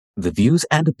The views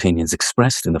and opinions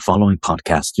expressed in the following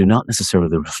podcast do not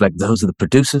necessarily reflect those of the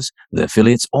producers, the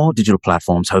affiliates, or digital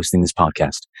platforms hosting this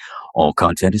podcast. All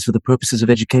content is for the purposes of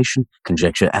education,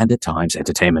 conjecture, and at times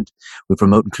entertainment. We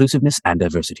promote inclusiveness and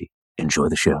diversity. Enjoy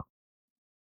the show.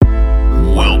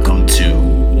 Welcome to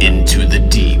Into the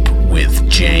Deep with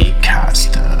Jay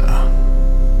Costa.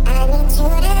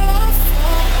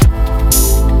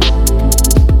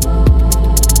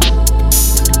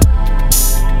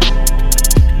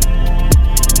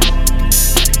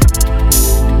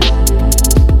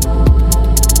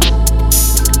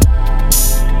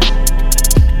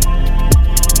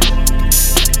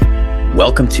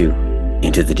 Welcome to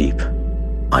Into the Deep.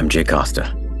 I'm Jay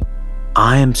Costa.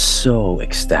 I am so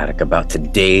ecstatic about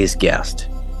today's guest.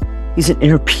 He's an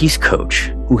inner peace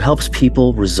coach who helps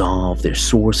people resolve their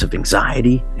source of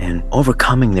anxiety and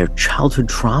overcoming their childhood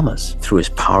traumas through his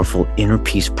powerful inner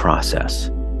peace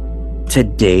process.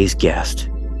 Today's guest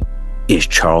is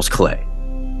Charles Clay.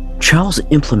 Charles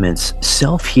implements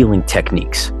self-healing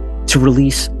techniques to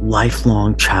release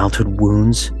lifelong childhood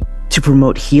wounds, to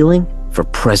promote healing for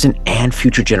present and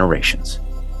future generations.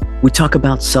 We talk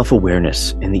about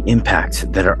self-awareness and the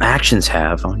impact that our actions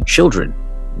have on children.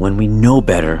 When we know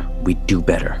better, we do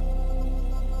better.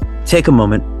 Take a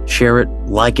moment, share it,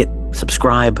 like it,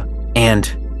 subscribe,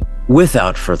 and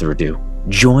without further ado,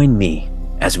 join me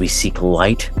as we seek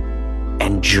light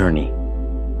and journey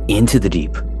into the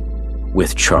deep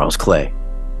with Charles Clay.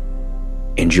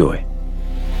 Enjoy.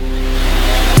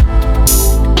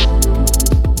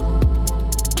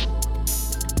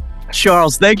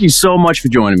 Charles, thank you so much for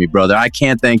joining me, brother. I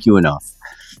can't thank you enough.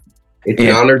 It's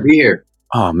an honor to be here.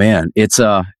 Oh man,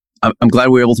 I'm glad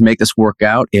we were able to make this work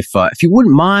out. If you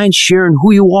wouldn't mind sharing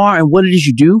who you are and what it is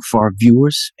you do for our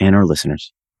viewers and our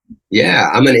listeners.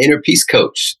 Yeah, I'm an inner peace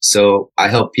coach. So I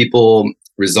help people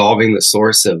resolving the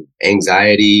source of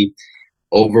anxiety,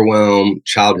 overwhelm,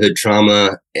 childhood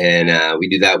trauma, and we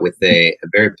do that with a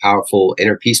very powerful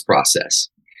inner peace process.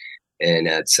 And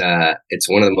it's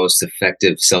one of the most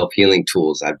effective self-healing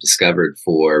tools I've discovered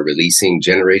for releasing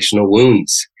generational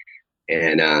wounds.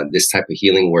 And this type of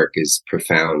healing work is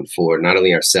profound for not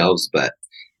only ourselves, but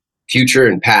future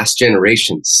and past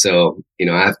generations. So,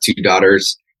 I have 2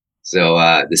 daughters. So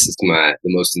this is the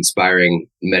most inspiring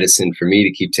medicine for me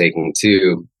to keep taking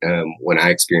too. When I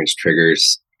experience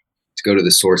triggers, to go to the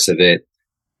source of it,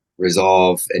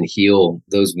 resolve and heal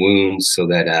those wounds so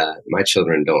that my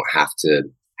children don't have to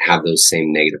have those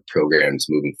same negative programs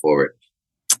moving forward.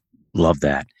 Love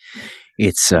that.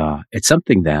 It's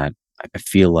something that I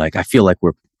feel like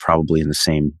we're probably in the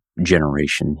same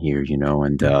generation here,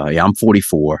 and I'm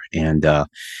 44 and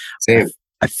same.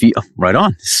 I feel right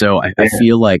on. So I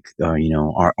feel like,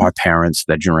 our parents,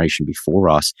 that generation before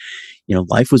us,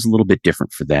 life was a little bit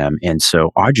different for them. And so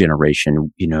our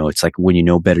generation, it's like when you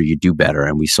know better, you do better.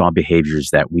 And we saw behaviors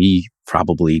that we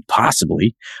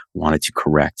possibly wanted to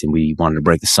correct, and we wanted to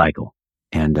break the cycle.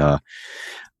 And I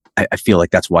feel like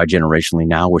that's why generationally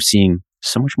now we're seeing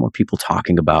so much more people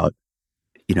talking about,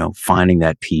 finding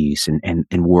that peace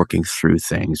and working through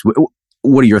things.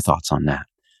 What are your thoughts on that?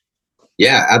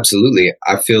 Yeah, absolutely.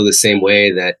 I feel the same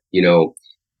way that,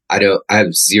 I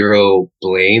have zero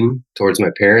blame towards my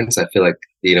parents. I feel like,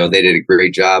 they did a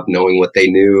great job knowing what they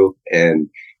knew and,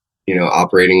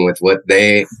 operating with what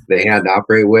they had to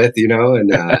operate with,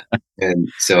 and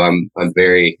so I'm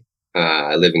very,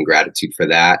 I live in gratitude for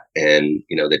that. And,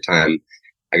 the time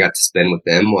I got to spend with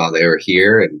them while they were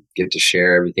here and get to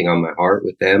share everything on my heart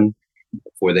with them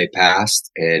before they passed.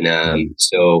 And,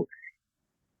 so,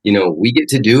 we get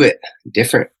to do it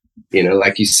different.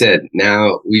 Like you said,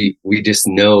 now we just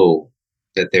know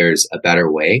that there's a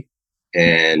better way,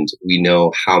 and we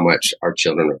know how much our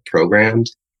children are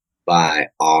programmed by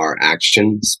our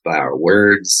actions, by our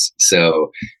words.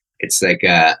 So it's like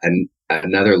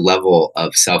another level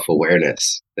of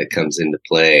self-awareness that comes into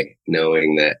play,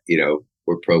 knowing that,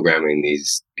 we're programming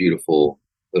these beautiful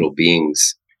little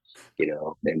beings,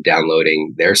 and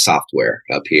downloading their software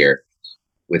up here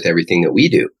with everything that we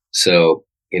do. So,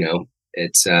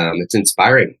 it's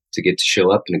inspiring to get to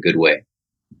show up in a good way.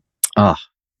 Oh,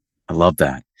 I love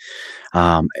that.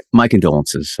 My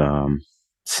condolences,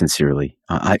 sincerely.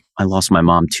 I lost my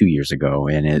mom 2 years ago,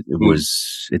 and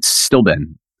it's still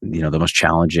been, the most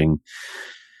challenging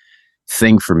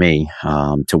thing for me,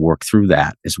 to work through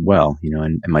that as well,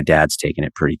 and my dad's taken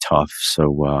it pretty tough.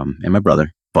 So, and my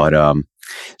brother, but,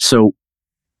 so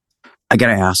I got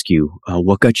to ask you,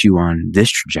 what got you on this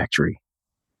trajectory?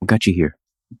 What got you here?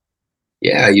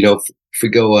 Yeah, if we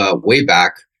go way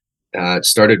back, it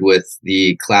started with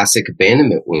the classic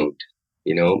abandonment wound.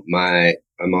 My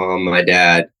mom, my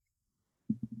dad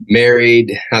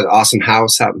married, had an awesome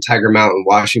house out in Tiger Mountain,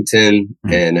 Washington,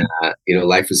 and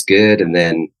life was good. And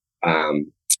then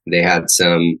they had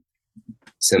some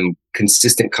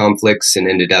consistent conflicts and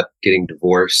ended up getting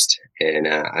divorced. And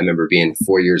I remember being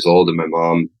 4 years old, and my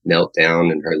mom knelt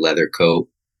down in her leather coat,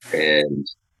 and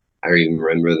I even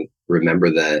remember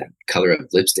the color of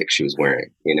lipstick she was wearing,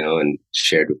 and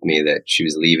shared with me that she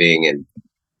was leaving and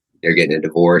they're getting a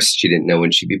divorce. She didn't know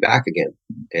when she'd be back again.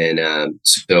 And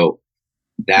so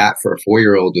that for a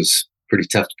 4-year-old was pretty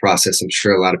tough to process. I'm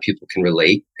sure a lot of people can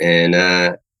relate. And,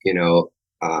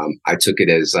 I took it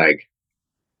as like,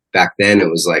 back then it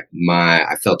was like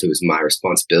I felt it was my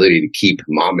responsibility to keep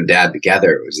mom and dad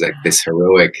together. It was like this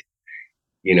heroic,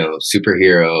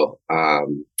 superhero,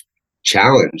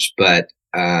 challenge, but,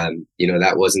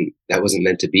 that wasn't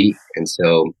meant to be. And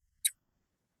so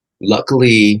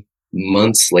luckily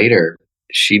months later,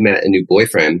 she met a new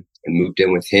boyfriend and moved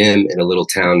in with him in a little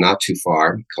town not too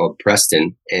far called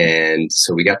Preston. And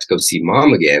so we got to go see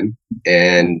mom again.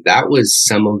 And that was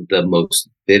some of the most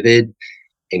vivid,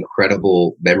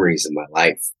 incredible memories of my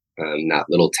life. That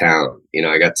little town,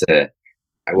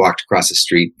 I walked across the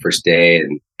street first day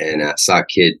and saw a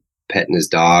kid petting his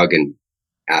dog and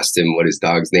asked him what his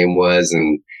dog's name was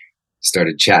and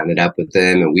started chatting it up with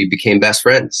him. And we became best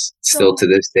friends still to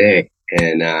this day.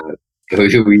 And,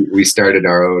 we started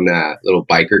our own little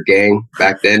biker gang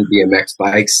back then, BMX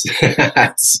bikes.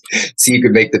 So you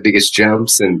could make the biggest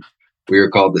jumps, and we were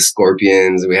called the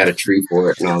Scorpions. We had a tree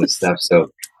fort and all this stuff.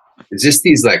 So it's just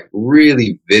these like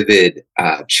really vivid,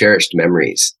 cherished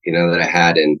memories, that I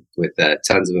had, and with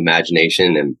tons of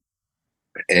imagination.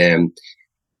 And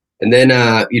then,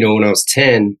 when I was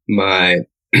 10, my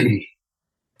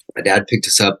dad picked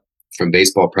us up from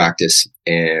baseball practice,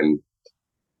 and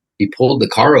he pulled the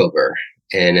car over,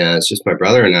 and it's just my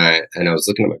brother and I was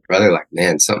looking at my brother like,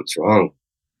 man, something's wrong.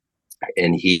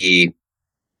 And he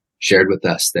shared with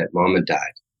us that mom had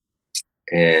died.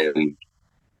 And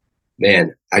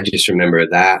man, I just remember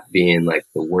that being like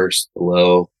the worst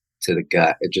blow to the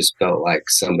gut. It just felt like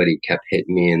somebody kept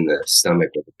hitting me in the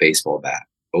stomach with a baseball bat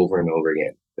over and over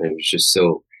again. And it was just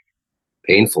so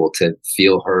painful to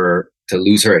feel her, to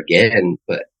lose her again,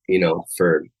 but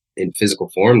in physical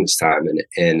form this time.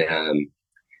 And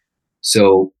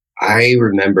so I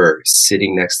remember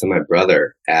sitting next to my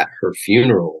brother at her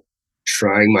funeral,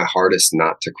 trying my hardest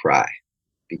not to cry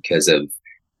because of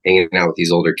hanging out with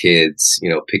these older kids,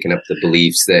 picking up the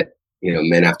beliefs that,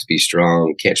 men have to be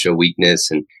strong, can't show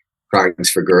weakness, and crying's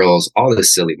for girls, all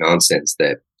this silly nonsense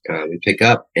that we pick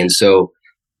up. And so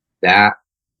that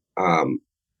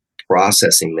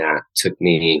processing that took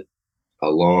me a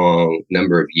long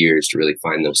number of years to really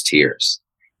find those tears.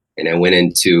 And I went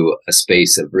into a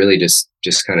space of really just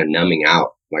kind of numbing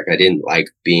out. Like I didn't like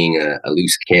being a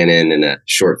loose cannon and a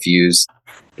short fuse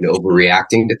and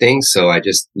overreacting to things. So I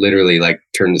just literally like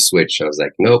turned the switch. I was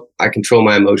like, nope, I control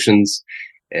my emotions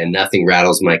and nothing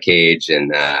rattles my cage.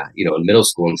 And, in middle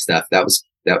school and stuff,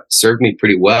 that served me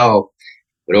pretty well.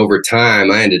 But over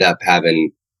time, I ended up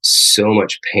having so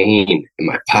much pain in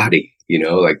my body,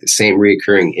 like the same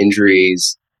reoccurring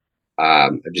injuries. I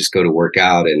just go to work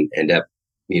out and end up,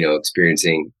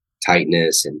 experiencing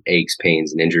tightness and aches,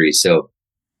 pains, and injuries. So, of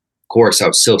course, I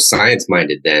was so science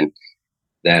minded then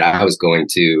that I was going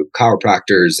to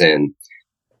chiropractors and,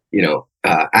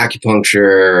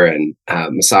 acupuncture and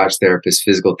massage therapists,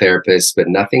 physical therapists, but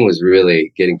nothing was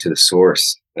really getting to the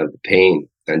source of the pain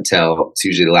until it's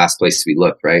usually the last place we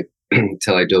look, right?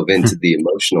 Until I dove into the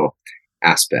emotional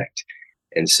aspect.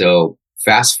 And so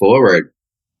fast forward,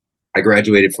 I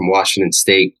graduated from Washington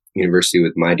State University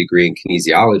with my degree in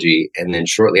kinesiology, and then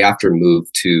shortly after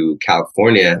moved to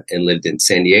California and lived in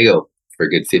San Diego for a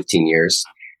good 15 years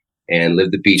and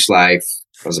lived the beach life.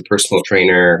 I was a personal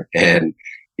trainer and,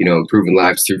 improving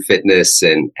lives through fitness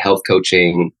and health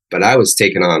coaching. But I was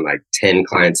taking on like 10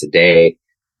 clients a day,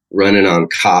 running on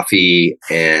coffee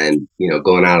and,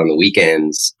 going out on the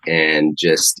weekends and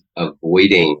just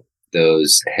avoiding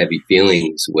those heavy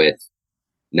feelings with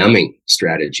numbing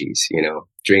strategies,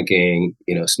 drinking,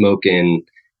 smoking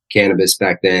cannabis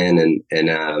back then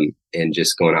and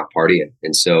just going out partying.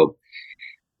 And so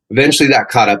eventually that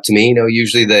caught up to me.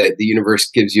 Usually the universe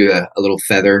gives you a little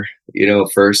feather,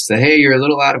 first, say, hey, you're a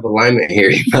little out of alignment here.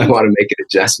 You might want to make an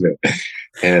adjustment.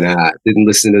 And didn't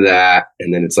listen to that.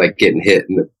 And then it's like getting hit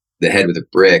in the head with a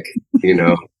brick,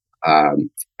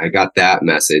 I got that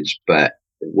message, but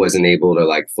wasn't able to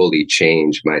like fully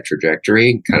change my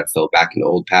trajectory, kind of fell back into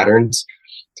old patterns.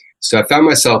 So I found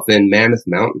myself in Mammoth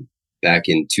Mountain back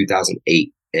in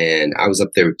 2008, and I was up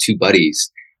there with two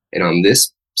buddies. And on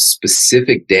this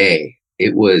specific day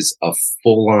it was a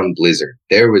full-on blizzard.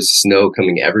 There was snow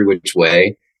coming every which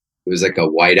way. It was like a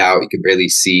whiteout. You could barely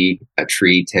see a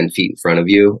tree 10 feet in front of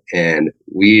you. And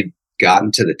we'd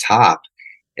gotten to the top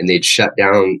and they'd shut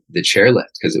down the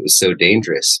chairlift because it was so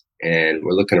dangerous. And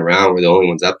we're looking around. We're the only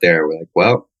ones up there. We're like,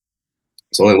 well,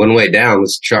 it's only one way down.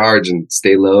 Let's charge and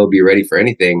stay low, be ready for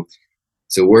anything.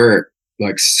 So we're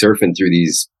like surfing through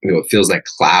these, it feels like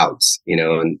clouds,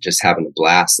 and just having a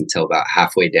blast until about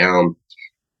halfway down.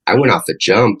 I went off the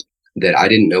jump that I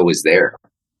didn't know was there.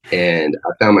 And I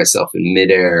found myself in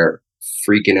midair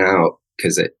freaking out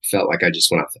because it felt like I just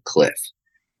went off the cliff.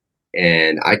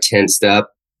 And I tensed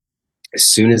up. As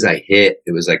soon as I hit,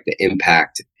 it was like the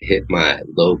impact hit my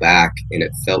low back and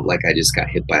it felt like I just got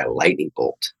hit by a lightning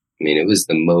bolt. I mean, it was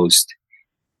the most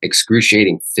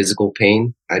excruciating physical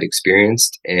pain I'd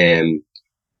experienced. And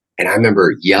I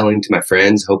remember yelling to my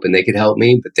friends, hoping they could help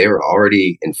me, but they were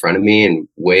already in front of me and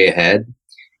way ahead.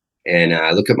 And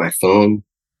I look at my phone.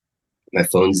 My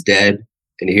phone's dead.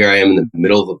 And here I am in the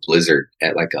middle of a blizzard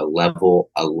at like a level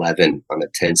 11 on a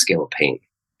 10 scale of pain.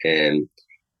 And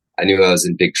I knew I was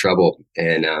in big trouble.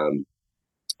 And,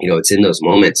 it's in those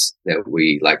moments that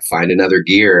we like find another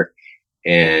gear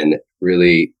and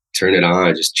really turn it on.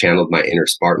 I just channeled my inner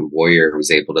Spartan warrior,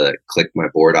 was able to click my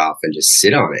board off and just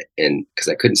sit on it. And because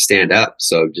I couldn't stand up,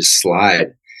 so just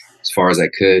slide as far as I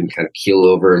could and kind of keel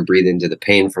over and breathe into the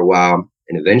pain for a while.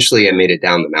 And eventually I made it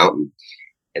down the mountain.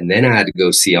 And then I had to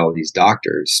go see all these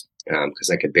doctors because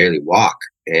I could barely walk.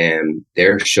 And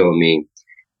they're showing me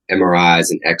MRIs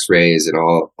and x-rays and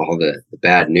all the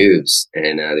bad news.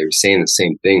 And they were saying the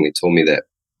same thing. They told me that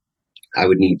I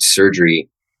would need surgery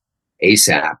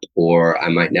ASAP or I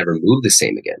might never move the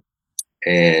same again.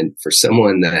 And for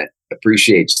someone that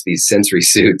appreciates these sensory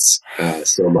suits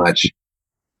so much,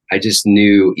 I just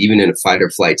knew even in a fight or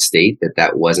flight state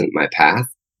that wasn't my path.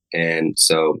 And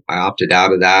so I opted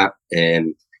out of that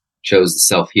and chose the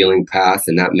self-healing path.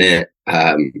 And that meant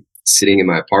sitting in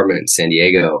my apartment in San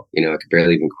Diego, I could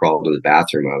barely even crawl to the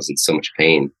bathroom. I was in so much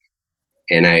pain.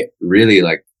 And I really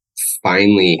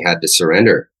finally had to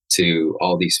surrender to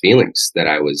all these feelings that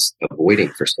I was avoiding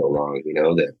for so long,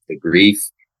 the grief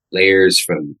layers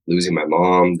from losing my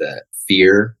mom, the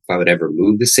fear if I would ever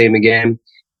move the same again,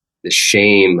 the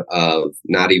shame of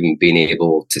not even being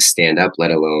able to stand up,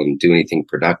 let alone do anything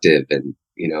productive and,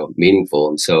 meaningful.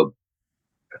 And so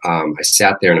I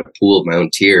sat there in a pool of my own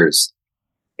tears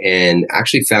and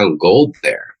actually found gold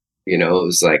there. It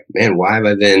was like, man, why have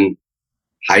I been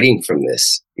hiding from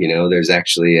this? There's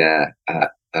actually a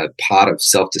pot of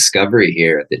self-discovery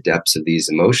here at the depths of these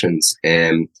emotions.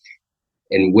 And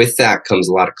with that comes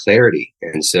a lot of clarity.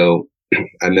 And so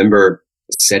I remember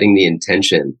setting the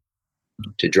intention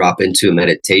to drop into a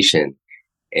meditation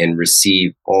and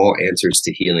receive all answers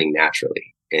to healing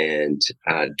naturally. And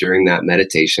during that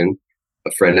meditation,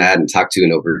 a friend I hadn't talked to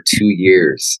in over 2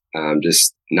 years,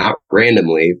 just not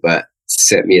randomly, but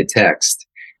sent me a text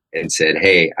and said,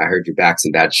 hey, I heard your back's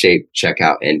in bad shape. Check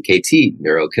out NKT,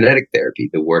 neurokinetic therapy,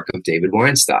 the work of David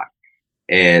Weinstock.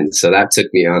 And so that took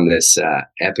me on this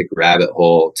epic rabbit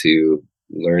hole to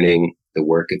learning the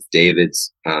work of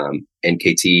David's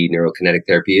NKT, neurokinetic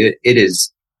therapy. It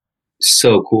is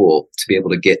so cool to be able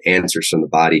to get answers from the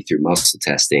body through muscle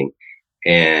testing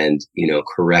and,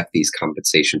 correct these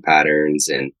compensation patterns.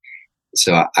 And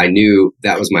so I knew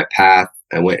that was my path.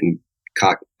 I went and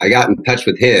I got in touch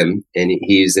with him and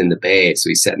he's in the Bay. So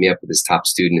he set me up with his top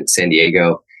student in San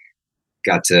Diego,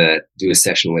 got to do a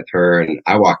session with her. And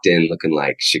I walked in looking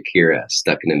like Shakira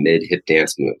stuck in a mid hip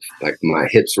dance move. Like my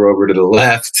hips were over to the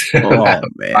left, Oh,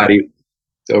 man. body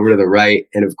was over to the right.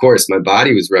 And of course my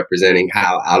body was representing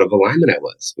how out of alignment I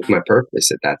was with my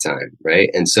purpose at that time. Right.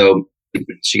 And so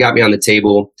she got me on the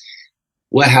table.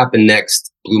 What happened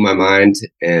next blew my mind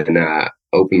and,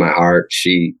 opened my heart.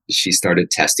 She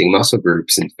started testing muscle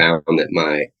groups and found that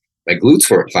my glutes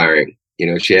weren't firing.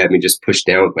 She had me just push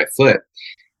down with my foot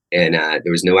and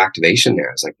there was no activation there.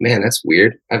 I was like, man, that's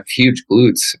weird. I have huge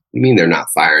glutes. What do you mean they're not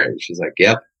firing? She's like,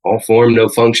 yep, all form, no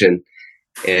function.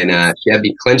 And she had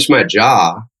me clench my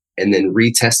jaw and then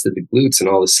retested the glutes and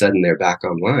all of a sudden they're back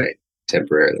online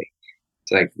temporarily.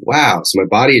 It's like, wow. So my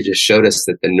body had just showed us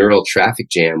that the neural traffic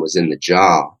jam was in the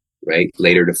jaw, right?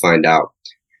 Later to find out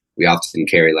we often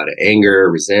carry a lot of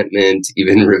anger, resentment,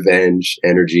 even revenge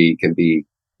energy can be,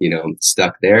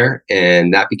 stuck there.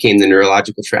 And that became the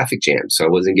neurological traffic jam. So I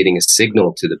wasn't getting a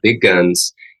signal to the big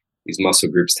guns, these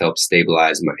muscle groups to help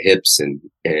stabilize my hips and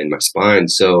my spine.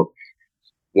 So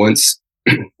once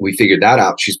we figured that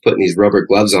out, she's putting these rubber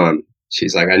gloves on.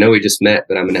 She's like, I know we just met,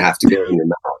 but I'm going to have to go in your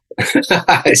mouth.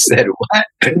 I said, what?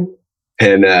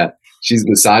 And she's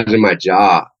massaging my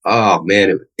jaw. Oh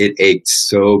man, it ached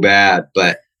so bad.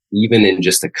 But even in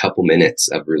just a couple minutes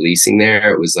of releasing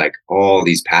there, it was like all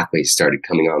these pathways started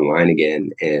coming online again,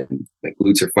 and my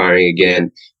glutes are firing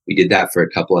again. We did that for a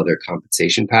couple other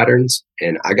compensation patterns,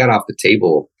 and I got off the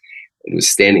table and was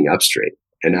standing up straight.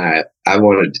 And I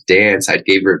wanted to dance. I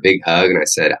gave her a big hug and I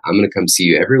said, I'm going to come see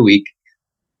you every week.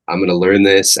 I'm going to learn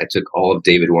this. I took all of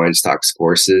David Weinstock's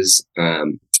courses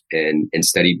and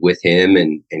studied with him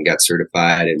and got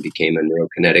certified and became a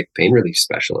neurokinetic pain relief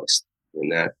specialist.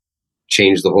 And that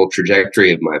changed the whole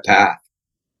trajectory of my path.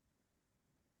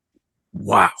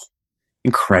 Wow.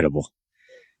 Incredible.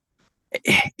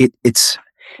 It's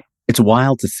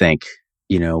wild to think,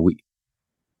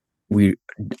 we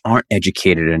aren't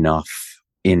educated enough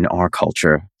in our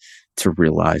culture to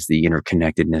realize the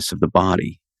interconnectedness of the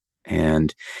body.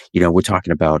 And, we're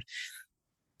talking about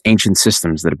ancient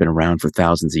systems that have been around for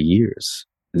thousands of years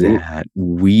that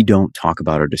we don't talk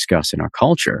about or discuss in our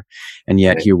culture. And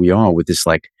yet here we are with this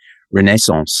like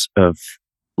renaissance of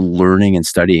learning and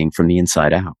studying from the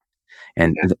inside out.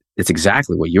 And it's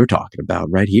exactly what you're talking about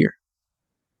right here.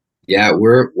 Yeah,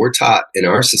 we're taught in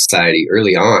our society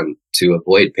early on to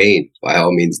avoid pain by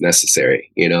all means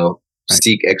necessary,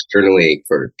 seek externally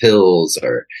for pills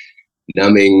or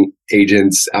numbing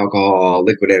agents, alcohol,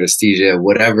 liquid anesthesia,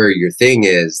 whatever your thing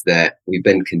is, that we've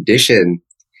been conditioned.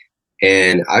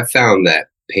 And I've found that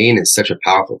pain is such a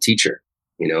powerful teacher.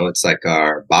 It's like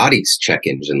our body's check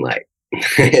engine light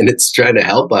and it's trying to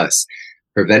help us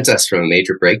prevent us from a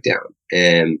major breakdown.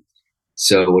 And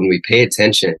so when we pay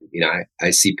attention, I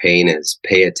see pain as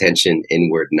pay attention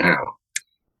inward now.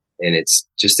 And it's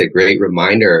just a great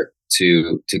reminder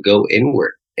to go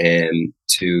inward and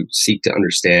to seek to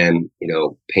understand,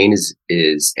 pain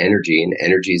is energy and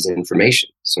energy is information.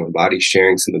 So my body's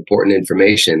sharing some important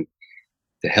information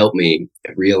to help me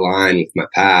realign with my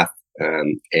path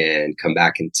and come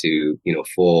back into,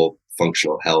 full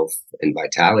functional health and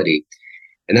vitality.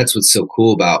 And that's what's so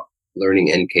cool about learning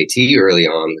NKT early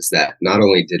on, was that not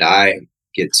only did I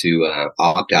get to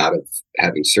opt out of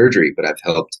having surgery, but I've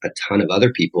helped a ton of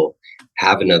other people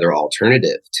have another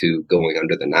alternative to going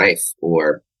under the knife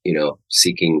or,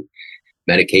 seeking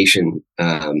medication,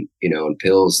 and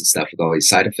pills and stuff with all these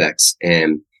side effects,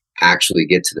 and actually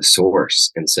get to the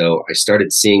source. And so I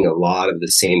started seeing a lot of the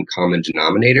same common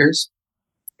denominators.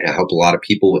 And I helped a lot of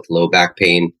people with low back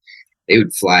pain. They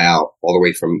would fly out all the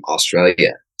way from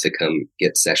Australia to come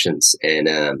get sessions, and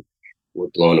were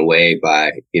blown away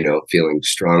by, feeling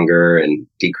stronger and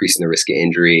decreasing the risk of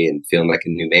injury and feeling like a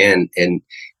new man. And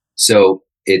so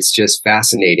it's just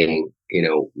fascinating.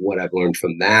 What I've learned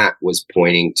from that was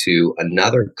pointing to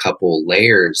another couple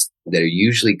layers that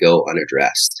usually go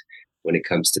unaddressed when it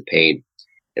comes to pain.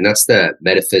 And that's the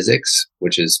metaphysics,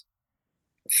 which is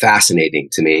fascinating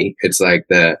to me. It's like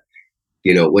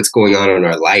what's going on in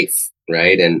our life,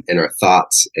 right? And our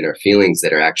thoughts and our feelings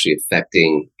that are actually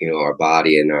affecting, our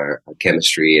body and our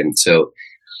chemistry. And so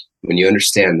when you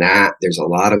understand that, there's a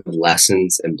lot of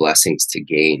lessons and blessings to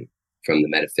gain from the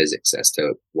metaphysics as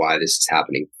to why this is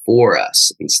happening for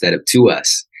us instead of to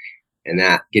us. And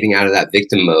that getting out of that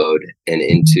victim mode and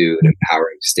into an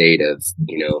empowering state of,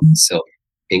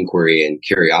 self-inquiry and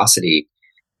curiosity,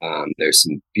 there's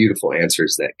some beautiful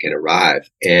answers that can arrive.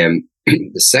 And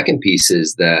the second piece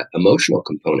is the emotional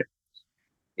component.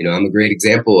 I'm a great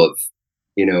example of,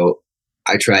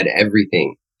 I tried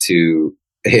everything to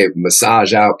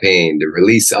massage out pain, to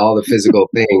release all the physical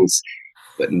things,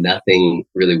 but nothing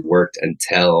really worked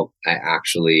until I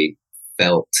actually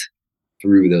felt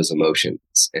through those emotions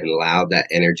and allowed that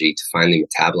energy to finally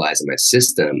metabolize in my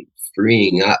system,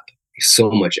 freeing up so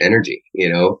much energy,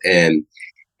 and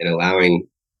allowing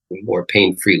more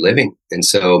pain-free living. And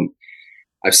so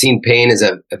I've seen pain as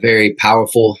a very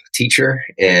powerful teacher,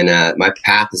 and my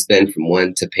path has been from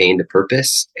one to pain to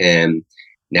purpose. And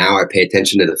now I pay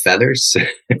attention to the feathers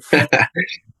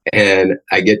and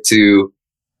I get to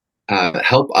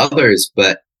help others,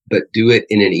 but do it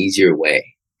in an easier way.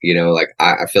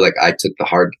 I feel like I took the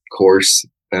hard course,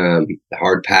 the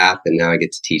hard path, and now I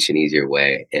get to teach an easier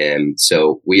way. And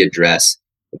so we address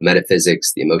the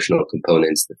metaphysics, the emotional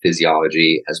components, the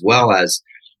physiology, as well as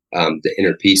the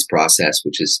inner peace process,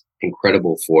 which is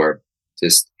incredible for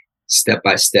just step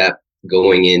by step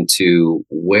going into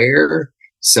where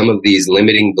some of these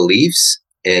limiting beliefs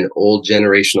and old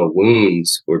generational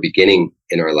wounds were beginning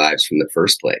in our lives from the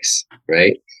first place,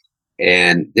 right?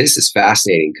 And this is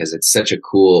fascinating because it's such a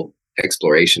cool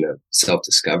exploration of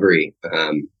self-discovery.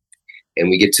 And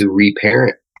we get to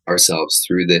reparent ourselves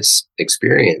through this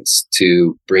experience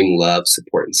to bring love,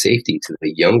 support, and safety to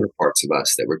the younger parts of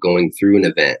us that were going through an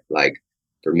event like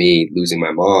for me, losing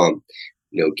my mom,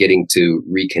 getting to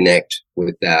reconnect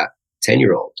with that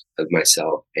 10-year-old of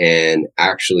myself. And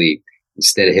actually,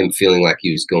 instead of him feeling like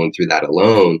he was going through that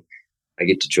alone, I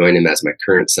get to join him as my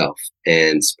current self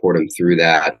and support him through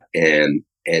that and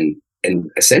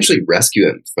essentially rescue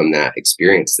him from that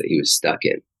experience that he was stuck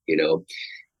in,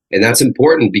 and that's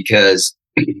important because,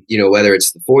 whether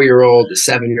it's the 4-year-old, the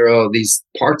 7-year-old, these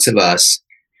parts of us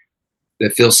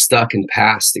that feel stuck in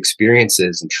past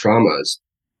experiences and traumas,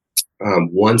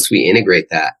 once we integrate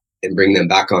that and bring them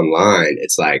back online,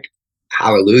 it's like,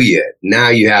 hallelujah. Now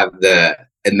you have the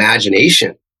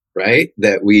imagination, right?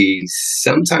 That we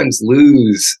sometimes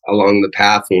lose along the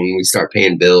path when we start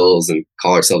paying bills and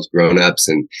call ourselves grown-ups,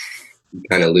 and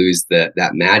kind of lose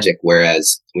that magic.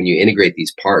 Whereas when you integrate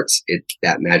these parts,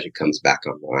 that magic comes back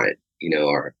online.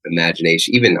 Our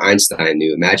imagination, even Einstein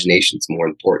knew imagination is more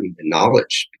important than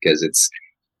knowledge because it's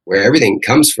where everything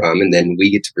comes from, and then we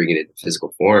get to bring it into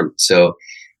physical form. So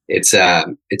it's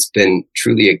been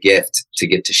truly a gift to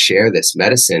get to share this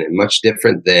medicine, and much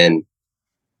different than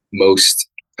most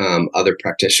other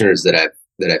practitioners that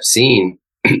I've seen.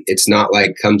 It's not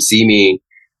like, come see me,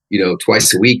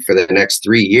 twice a week for the next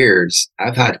 3 years.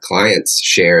 I've had clients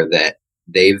share that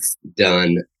they've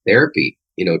done therapy,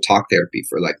 talk therapy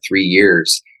for like 3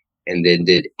 years, and then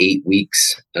did 8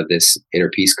 weeks of this inner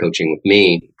peace coaching with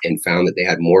me and found that they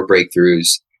had more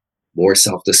breakthroughs, more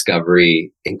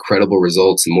self-discovery, incredible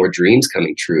results, and more dreams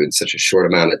coming true in such a short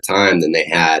amount of time than they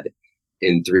had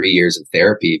in 3 years of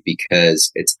therapy,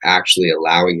 because it's actually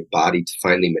allowing your body to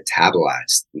finally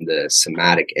metabolize the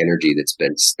somatic energy that's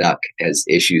been stuck as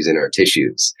issues in our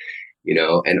tissues,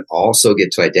 and also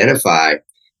get to identify,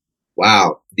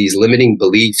 wow, these limiting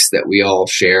beliefs that we all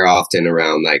share often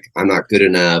around, like, I'm not good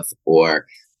enough, or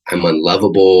I'm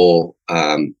unlovable,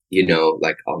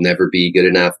 like I'll never be good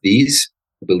enough. These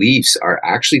beliefs are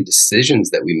actually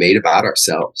decisions that we made about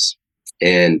ourselves.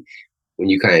 And when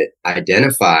you kind of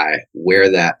identify where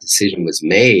that decision was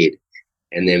made,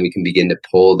 and then we can begin to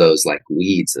pull those like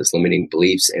weeds, those limiting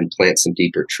beliefs, and plant some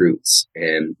deeper truths.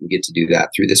 And we get to do that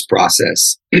through this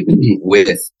process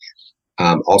with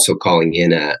also calling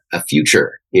in a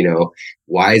future,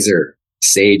 wiser,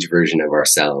 sage version of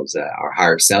ourselves, our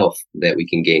higher self that we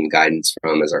can gain guidance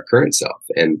from as our current self.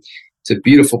 And it's a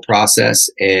beautiful process.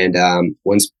 And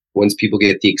once people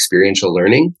get the experiential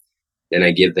learning, then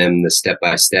I give them the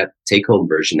step-by-step take-home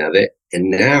version of it. And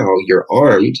now you're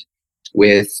armed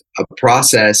with a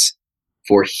process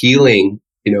for healing,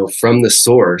 from the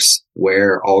source,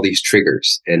 where all these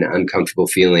triggers and uncomfortable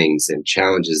feelings and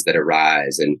challenges that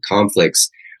arise and conflicts,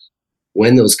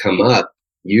 when those come up,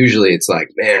 usually it's like,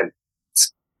 man,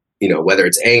 whether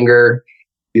it's anger,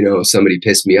 somebody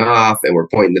pissed me off and we're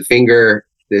pointing the finger,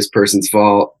 this person's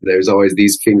fault. There's always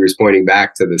these fingers pointing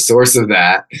back to the source of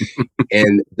that.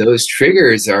 And those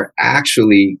triggers are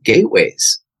actually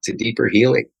gateways to deeper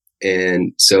healing.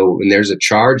 And so when there's a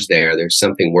charge there, there's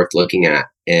something worth looking at.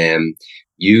 And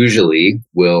usually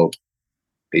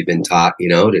we've been taught,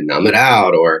 to numb it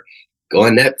out, or go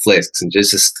on Netflix and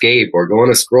just escape, or go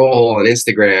on a scroll on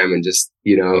Instagram and just,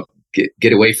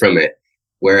 get away from it.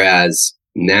 Whereas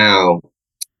now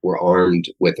we're armed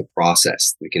with a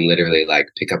process. We can literally like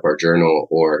pick up our journal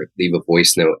or leave a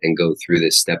voice note and go through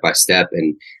this step by step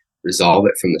and resolve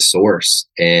it from the source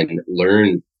and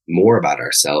learn more about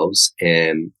ourselves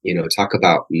and, talk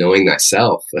about knowing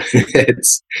thyself.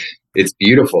 It's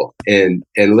beautiful. And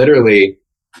literally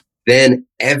then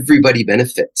everybody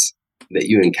benefits that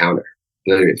you encounter,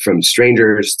 literally from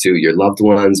strangers to your loved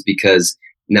ones, because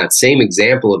in that same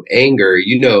example of anger,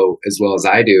 as well as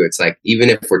I do, it's like, even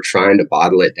if we're trying to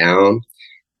bottle it down,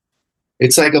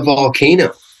 it's like a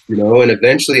volcano, and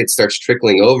eventually it starts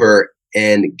trickling over,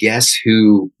 and guess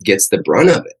who gets the brunt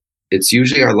of it? It's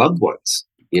usually our loved ones.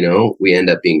 We end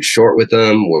up being short with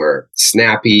them. We're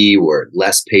snappy. We're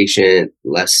less patient,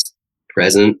 less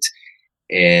present,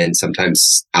 and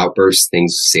sometimes outbursts,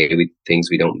 things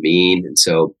we don't mean. And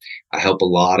so I help a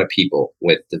lot of people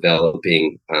with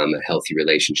developing a healthy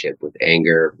relationship with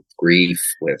anger, with grief,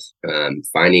 with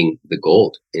finding the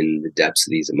gold in the depths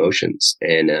of these emotions.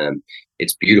 And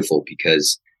it's beautiful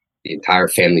because the entire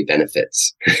family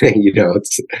benefits.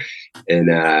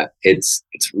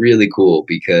 It's really cool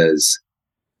because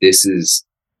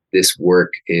this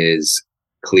work is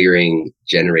clearing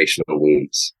generational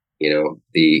wounds.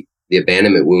 The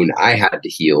abandonment wound I had to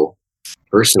heal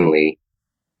personally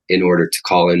in order to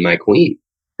call in my queen,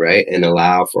 right? And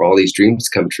allow for all these dreams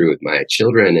to come true with my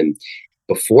children. And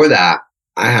before that,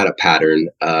 I had a pattern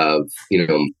of,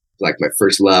 like my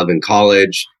first love in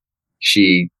college.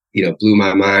 She blew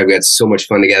my mind. We had so much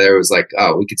fun together. It was like,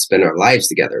 oh, we could spend our lives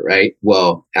together, right?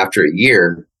 Well, after a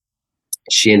year,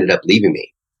 she ended up leaving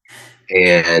me.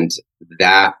 And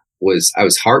I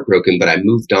was heartbroken, but I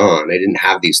moved on. I didn't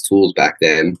have these tools back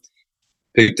then.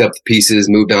 Picked up the pieces,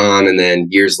 moved on, and then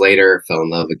years later, fell in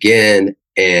love again.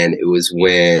 And it was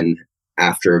when,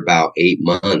 after about 8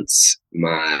 months,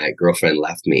 my girlfriend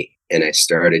left me, and I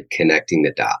started connecting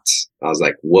the dots. I was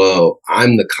like, whoa,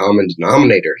 I'm the common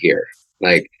denominator here.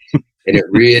 Like, and it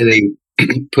really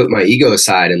put my ego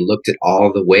aside and looked at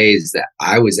all the ways that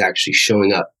I was actually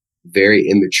showing up very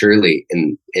immaturely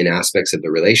in aspects of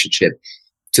the relationship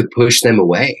to push them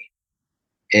away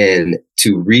and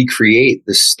to recreate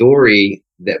the story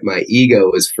that my ego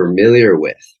was familiar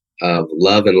with of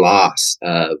love and loss,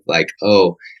 of like,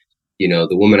 oh, the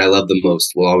woman I love the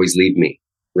most will always leave me,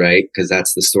 right? Because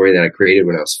that's the story that I created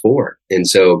when I was 4. And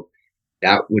so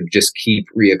that would just keep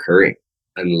reoccurring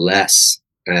unless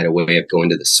I had a way of going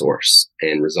to the source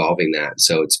and resolving that.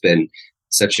 So it's been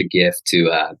such a gift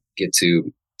to get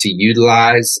to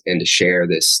utilize and to share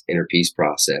this inner peace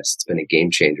process. It's been a game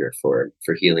changer for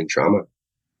healing trauma.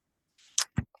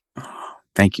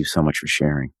 Thank you so much for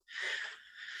sharing.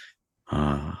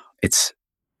 It's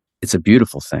a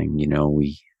beautiful thing,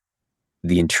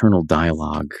 the internal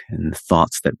dialogue and the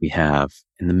thoughts that we have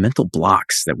and the mental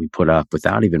blocks that we put up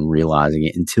without even realizing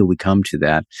it until we come to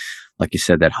that, like you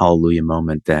said, that hallelujah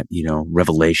moment, that,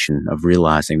 revelation of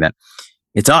realizing that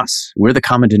it's us. We're the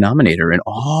common denominator in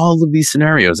all of these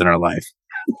scenarios in our life.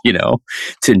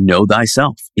 To know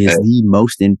thyself is the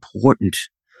most important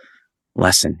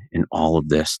lesson in all of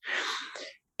this.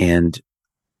 And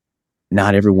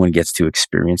not everyone gets to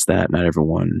experience that. Not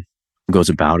everyone goes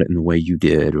about it in the way you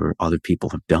did or other people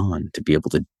have done to be able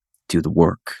to do the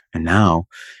work. And now,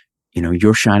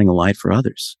 you're shining a light for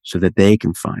others so that they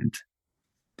can find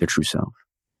their true self.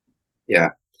 Yeah.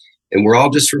 And we're all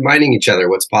just reminding each other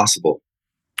what's possible.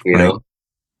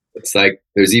 It's like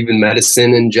there's even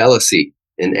medicine in jealousy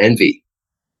and envy.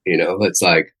 It's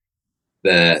like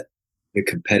the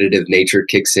competitive nature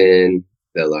kicks in.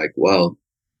 They're like, well,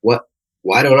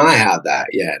 why don't I have that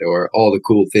yet? Or all the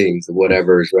cool things, the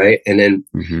whatever's, right? And then,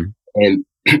 and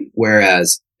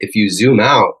whereas if you zoom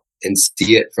out and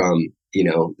see it from,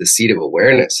 the seat of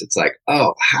awareness, it's like,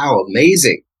 oh, how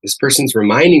amazing. This person's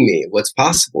reminding me of what's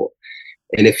possible.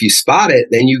 And if you spot it,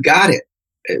 then you got it.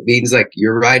 It means like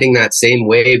you're riding that same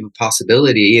wave of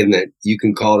possibility and that you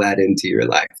can call that into your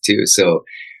life too. So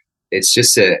it's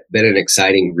just been an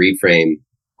exciting reframe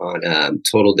on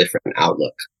total different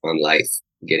outlook on life,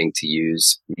 getting to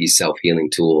use these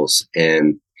self-healing tools.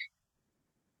 And,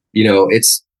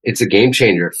 it's a game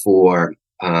changer for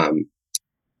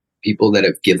people that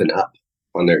have given up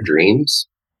on their dreams.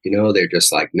 They're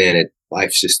just like, man,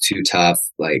 life's just too tough.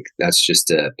 Like, that's just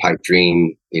a pipe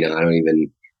dream. They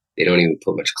don't even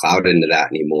put much clout into that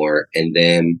anymore. And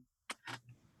then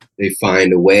they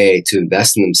find a way to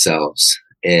invest in themselves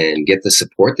and get the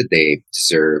support that they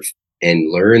deserve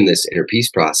and learn this inner peace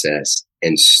process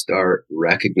and start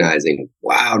recognizing,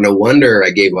 wow, no wonder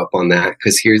I gave up on that,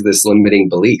 because here's this limiting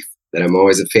belief that I'm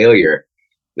always a failure,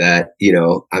 that,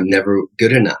 I'm never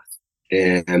good enough.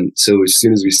 And so as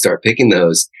soon as we start picking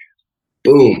those,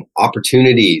 boom,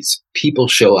 opportunities, people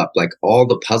show up, like all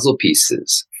the puzzle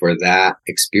pieces for that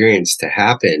experience to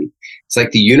happen. It's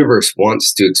like the universe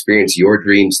wants to experience your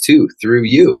dreams too, through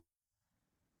you.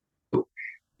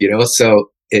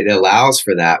 So it allows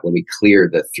for that when we clear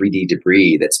the 3D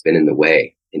debris that's been in the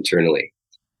way internally.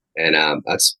 And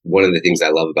that's one of the things I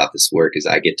love about this work, is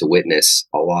I get to witness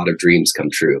a lot of dreams come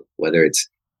true, whether it's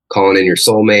calling in your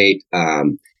soulmate.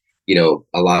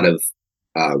 A lot of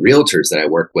realtors that I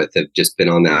work with have just been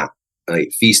on that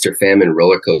feast or famine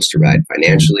roller coaster ride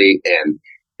financially, and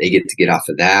they get off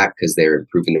of that because they're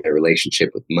improving their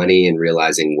relationship with money and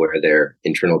realizing where their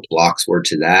internal blocks were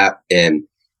to that. And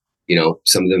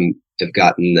some of them have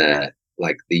gotten the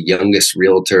youngest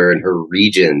realtor in her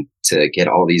region to get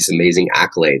all these amazing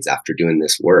accolades after doing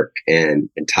this work, and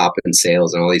top in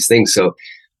sales and all these things. So,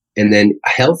 and then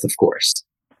health, of course,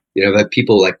 that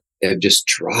people have just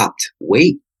dropped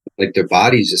weight. Like their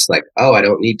body's just like, oh, I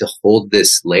don't need to hold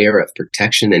this layer of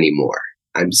protection anymore.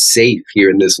 I'm safe here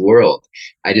in this world.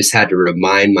 I just had to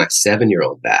remind my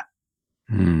 7-year-old that,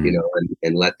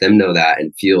 and let them know that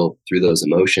and feel through those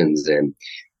emotions. And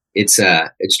it's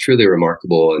truly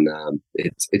remarkable. And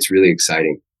it's really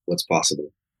exciting what's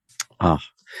possible.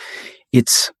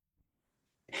 It's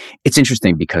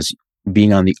interesting because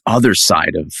being on the other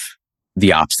side of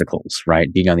the obstacles,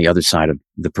 right? Being on the other side of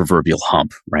the proverbial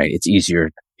hump, right? It's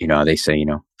easier They say,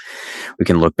 we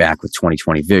can look back with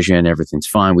 20/20 vision. Everything's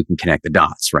fine. We can connect the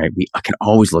dots, right? I can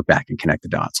always look back and connect the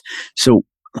dots. So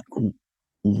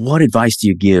what advice do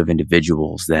you give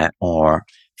individuals that are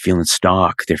feeling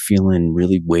stuck? They're feeling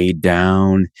really weighed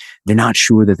down. They're not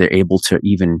sure that they're able to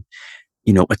even,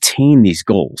 attain these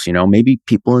goals. Maybe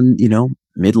people in,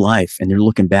 midlife, and they're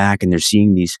looking back and they're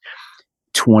seeing these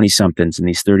 20 somethings and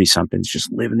these 30 somethings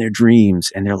just living their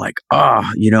dreams. And they're like,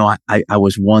 I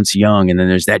was once young, and then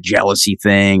there's that jealousy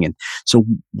thing. And so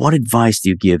what advice do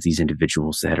you give these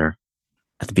individuals that are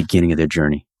at the beginning of their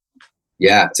journey?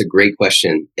 Yeah, it's a great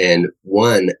question. And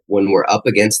one, when we're up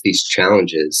against these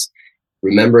challenges,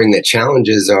 remembering that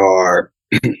challenges are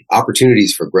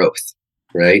opportunities for growth,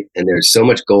 right? And there's so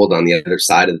much gold on the other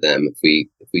side of them if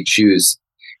we choose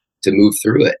to move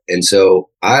through it. And so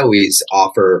I always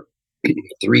offer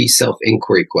 3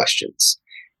 self-inquiry questions.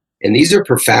 And these are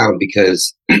profound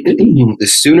because the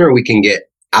sooner we can get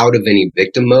out of any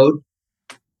victim mode,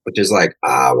 which is like,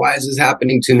 why is this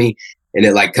happening to me? And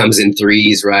it like comes in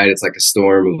threes, right? It's like a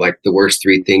storm of like the worst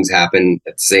 3 things happen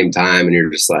at the same time. And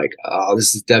you're just like, oh,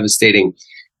 this is devastating.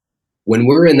 When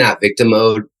we're in that victim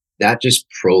mode, that just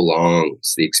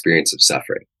prolongs the experience of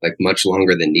suffering, like much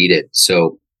longer than needed.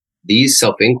 So these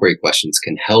self-inquiry questions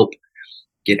can help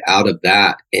get out of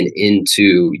that and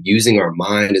into using our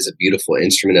mind as a beautiful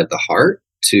instrument of the heart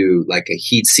to like a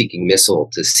heat-seeking missile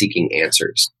to seeking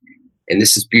answers. And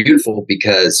this is beautiful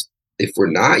because if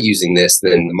we're not using this,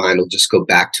 then the mind will just go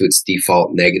back to its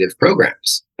default negative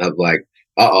programs of like,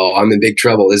 I'm in big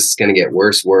trouble. This is going to get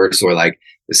worse, or like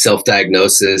the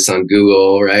self-diagnosis on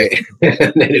Google, right?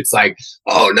 And then it's like,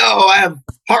 oh no, I have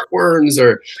heartworms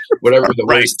or whatever the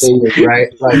worst thing is, right?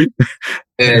 Like,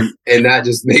 and that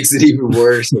just makes it even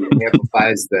worse and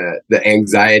amplifies the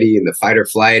anxiety and the fight or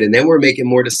flight. And then we're making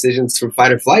more decisions from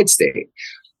fight or flight state.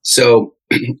 So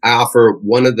I offer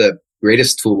one of the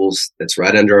greatest tools that's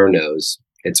right under our nose.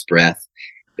 It's breath.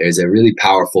 There's a really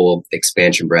powerful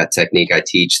expansion breath technique I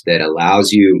teach that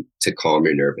allows you to calm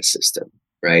your nervous system,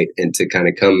 right? And to kind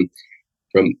of come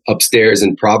from upstairs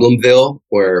in Problemville,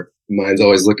 where mind's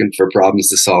always looking for problems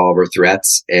to solve or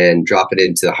threats, and drop it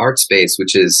into the heart space,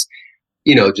 which is,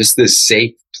 just this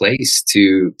safe place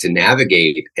to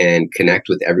navigate and connect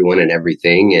with everyone and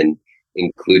everything, and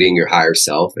including your higher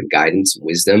self and guidance and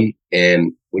wisdom.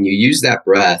 And when you use that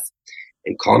breath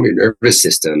and calm your nervous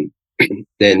system,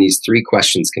 then these 3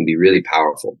 questions can be really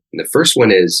powerful. And the first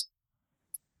one is,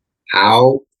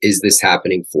 how is this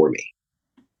happening for me?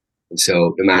 And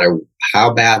so no matter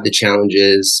how bad the challenge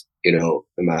is, no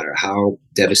matter how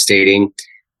devastating,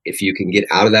 if you can get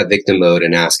out of that victim mode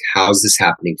and ask, how's this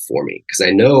happening for me? Because I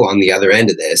know on the other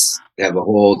end of this, you have a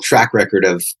whole track record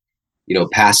of,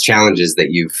 past challenges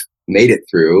that you've made it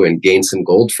through and gained some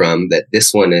gold from, that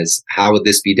this one is, how would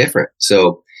this be different?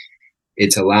 So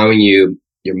it's allowing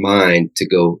your mind to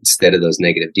go, instead of those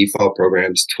negative default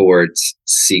programs, towards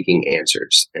seeking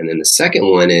answers. And then the second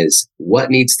one is,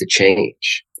 what needs to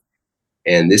change?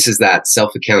 And this is that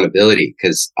self-accountability,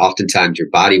 because oftentimes your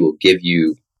body will give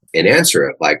you an answer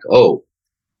of like, oh,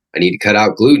 I need to cut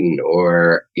out gluten,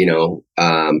 or,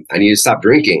 I need to stop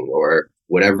drinking, or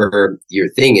whatever your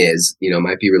thing is,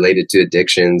 might be related to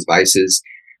addictions, vices,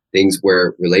 things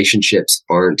where relationships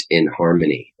aren't in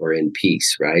harmony or in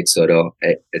peace, right? So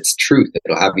it's truth.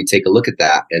 It'll have you take a look at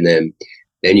that. And then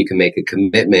you can make a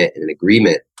commitment and an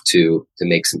agreement to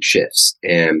make some shifts.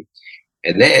 And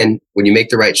then when you make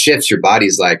the right shifts, your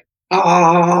body's like,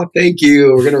 thank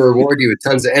you. We're going to reward you with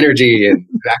tons of energy and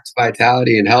back to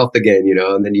vitality and health again,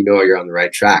 and then you're on the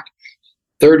right track.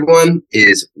 Third one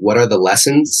is, what are the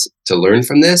lessons to learn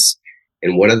from this?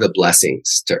 And what are the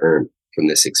blessings to earn from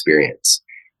this experience?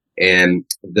 And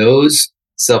those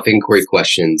self-inquiry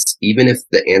questions, even if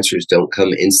the answers don't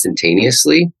come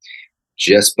instantaneously,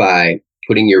 just by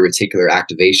putting your reticular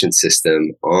activation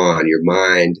system on your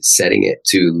mind, setting it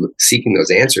to seeking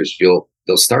those answers,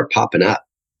 they'll start popping up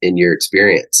in your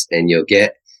experience, and you'll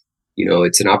get,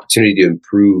 it's an opportunity to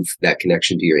improve that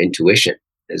connection to your intuition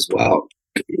as well.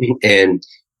 And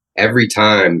every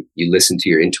time you listen to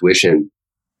your intuition,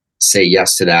 say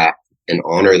yes to that and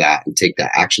honor that and take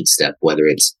that action step, whether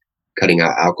it's cutting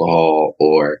out alcohol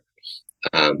or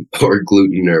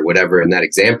gluten or whatever in that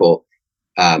example,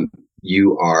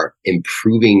 you are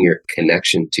improving your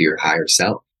connection to your higher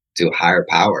self, to a higher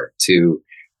power, to,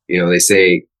 they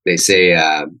say,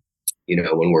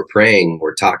 when we're praying,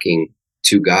 we're talking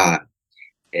to God.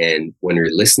 And when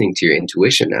you're listening to your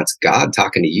intuition, that's God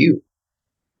talking to you.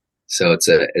 So it's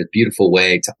a beautiful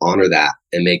way to honor that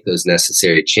and make those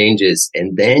necessary changes.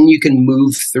 And then you can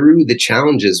move through the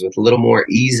challenges with a little more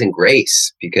ease and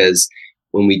grace, because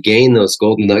when we gain those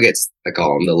golden nuggets, I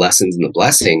call them the lessons and the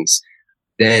blessings,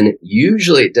 then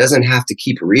usually it doesn't have to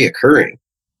keep reoccurring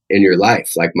in your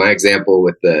life. Like my example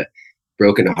with the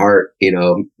broken heart,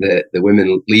 the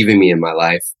women leaving me in my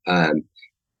life,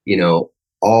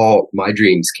 all my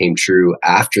dreams came true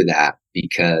after that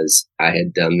because I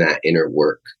had done that inner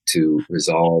work to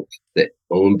resolve the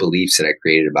own beliefs that I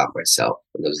created about myself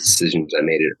and those decisions I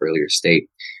made at an earlier state.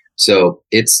 So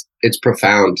it's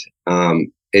profound.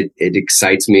 It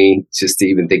excites me just to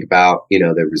even think about,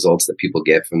 the results that people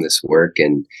get from this work.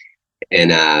 And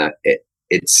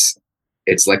it's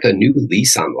like a new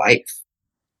lease on life.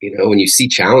 When you see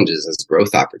challenges as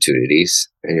growth opportunities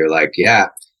and you're like, yeah,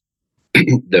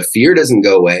 the fear doesn't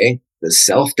go away, the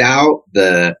self-doubt,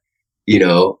 the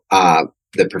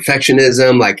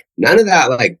perfectionism, like none of that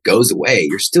like goes away.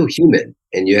 You're still human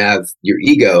and you have your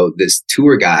ego, this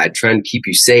tour guide trying to keep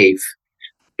you safe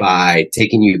by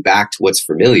taking you back to what's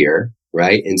familiar,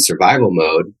 right? In survival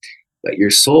mode, but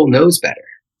your soul knows better.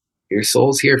 Your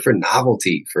soul's here for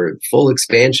novelty, for full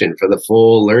expansion, for the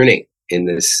full learning in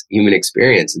this human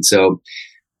experience. And so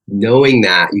knowing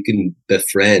that you can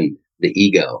befriend the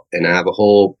ego, and I have a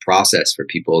whole process for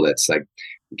people that's like,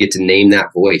 get to name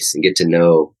that voice and get to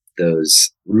know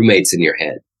those roommates in your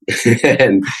head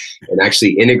and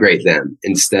actually integrate them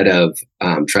instead of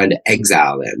trying to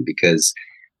exile them, because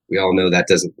we all know that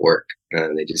doesn't work.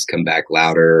 They just come back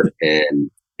louder and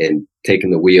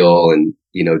taking the wheel and,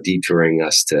 detouring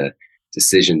us to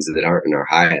decisions that aren't in our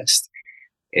highest.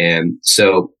 And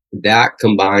so that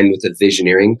combined with a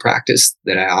visioneering practice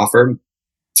that I offer,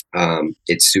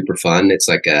 it's super fun. It's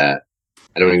like I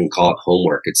don't even call it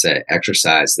homework. It's an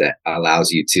exercise that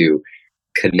allows you to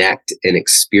connect and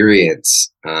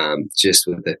experience just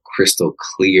with a crystal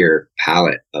clear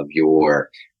palette of your,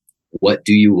 what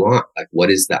do you want? Like, what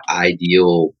does the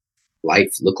ideal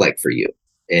life look like for you?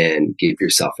 And give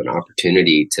yourself an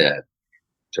opportunity to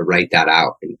write that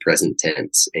out in present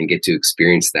tense and get to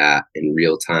experience that in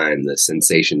real time, the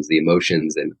sensations, the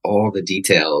emotions, and all the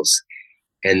details.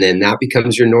 And then that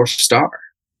becomes your North Star.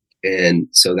 And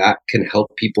so that can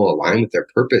help people align with their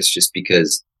purpose, just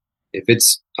because if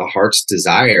it's a heart's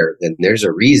desire, then there's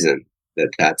a reason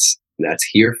that's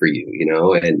here for you,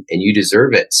 and you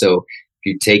deserve it. So if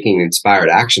you're taking inspired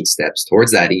action steps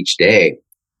towards that each day,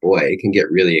 boy, it can get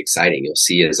really exciting. You'll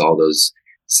see as all those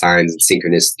signs and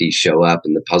synchronicities show up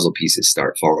and the puzzle pieces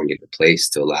start falling into place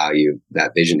to allow you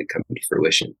that vision to come to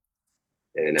fruition.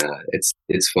 And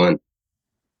it's fun.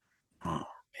 Oh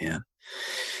man.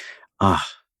 I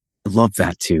love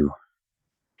that too.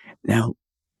 Now,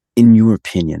 in your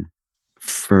opinion,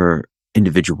 for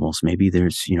individuals, maybe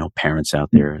there's, parents out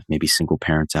there, maybe single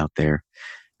parents out there,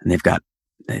 and they've got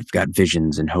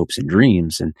visions and hopes and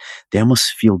dreams, and they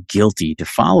almost feel guilty to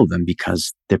follow them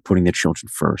because they're putting their children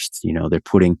first. They're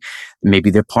putting maybe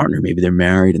their partner, maybe they're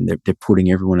married, and they're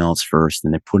putting everyone else first,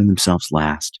 and they're putting themselves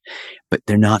last, but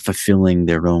they're not fulfilling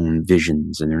their own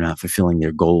visions, and they're not fulfilling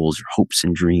their goals or hopes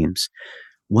and dreams.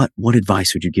 What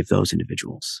advice would you give those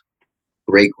individuals?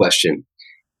 Great question.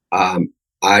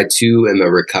 I too am a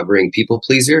recovering people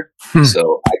pleaser,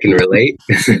 so I can relate.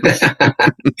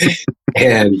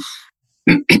 And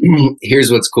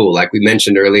here's what's cool. Like we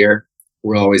mentioned earlier,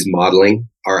 we're always modeling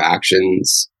our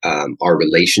actions, our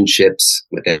relationships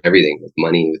with everything, with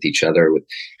money, with each other.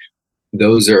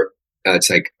 It's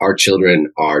like our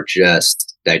children are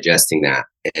just digesting that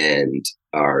and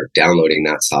are downloading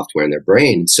that software in their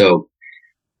brain. So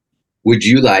would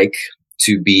you like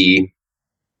to be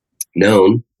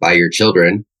known by your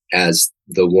children as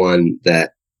the one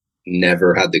that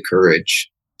never had the courage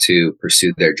to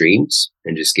pursue their dreams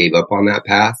and just gave up on that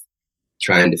path,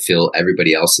 trying to fill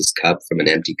everybody else's cup from an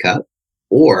empty cup?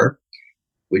 Or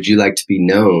would you like to be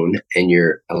known and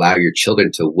allow your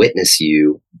children to witness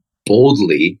you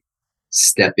boldly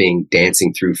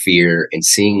dancing through fear and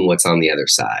seeing what's on the other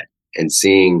side and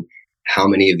seeing how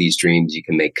many of these dreams you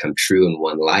can make come true in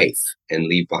one life and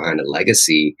leave behind a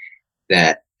legacy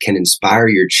that can inspire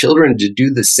your children to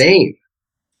do the same,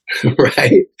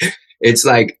 right? It's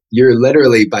like you're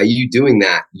literally, by you doing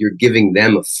that, you're giving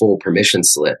them a full permission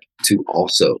slip to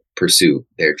also pursue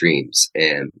their dreams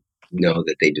and know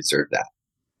that they deserve that.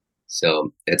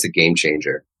 So that's a game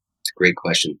changer. It's a great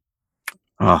question.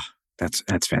 Oh,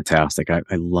 that's fantastic. I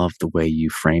love the way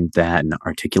you framed that and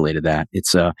articulated that.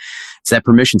 It's that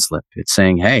permission slip. It's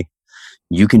saying, hey,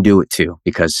 you can do it too,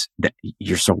 because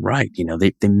you're so right.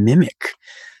 They mimic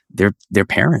their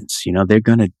parents. They're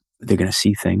gonna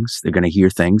see things, they're gonna hear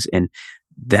things, and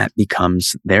that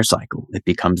becomes their cycle. It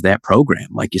becomes that program,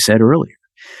 like you said earlier.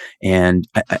 And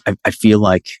I feel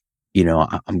like,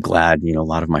 I'm glad, a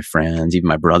lot of my friends, even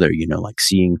my brother, like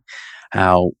seeing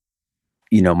how,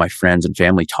 my friends and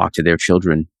family talk to their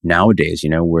children nowadays,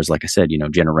 whereas, like I said,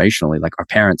 generationally, like our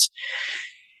parents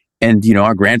and,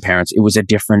 our grandparents, it was a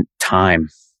different time,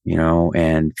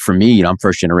 and for me, I'm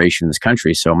first generation in this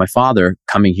country. So my father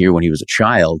coming here when he was a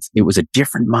child, it was a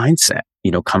different mindset,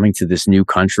 coming to this new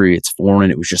country, it's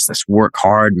foreign. It was just this work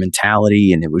hard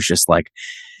mentality. And it was just like,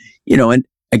 and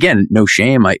again, no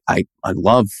shame. I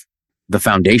love the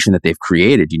foundation that they've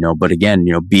created, but again,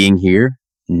 being here,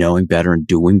 knowing better and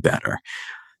doing better.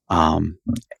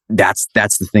 That's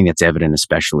the thing that's evident,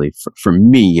 especially for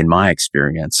me in my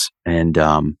experience. And,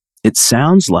 it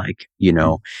sounds like,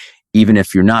 even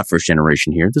if you're not first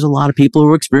generation here, there's a lot of people who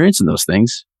are experiencing those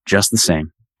things just the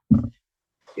same.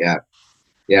 Yeah.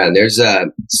 Yeah. There's,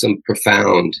 some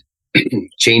profound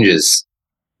changes,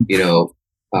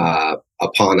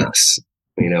 upon us,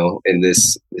 in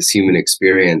this human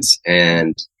experience.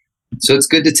 And so it's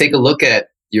good to take a look at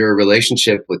your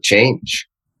relationship with change.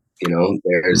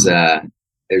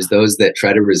 There's those that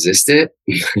try to resist it,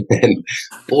 and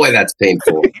boy, that's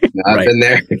painful. I've Right. been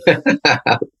there.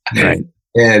 Right.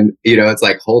 And, it's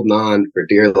like holding on for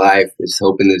dear life, just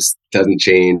hoping this doesn't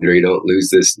change or you don't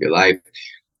lose this in your life.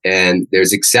 And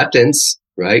there's acceptance,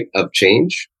 right, of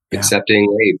change,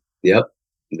 accepting, hey, yep,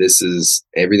 this is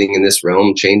everything in this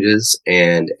realm changes.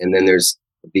 And then there's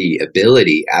the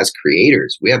ability as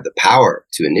creators, we have the power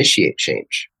to initiate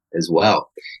change as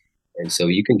well. And so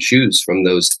you can choose from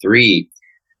those three.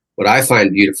 What I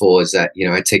find beautiful is that,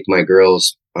 I take my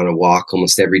girls on a walk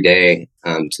almost every day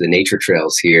to the nature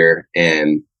trails here.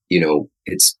 And,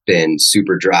 it's been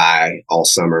super dry all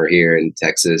summer here in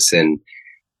Texas. And,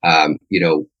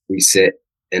 we sit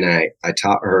and I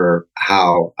taught her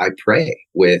how I pray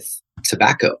with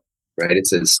tobacco, right? It's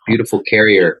this beautiful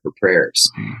carrier for prayers.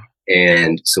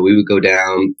 And so we would go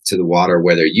down to the water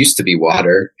where there used to be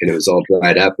water and it was all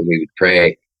dried up, and we would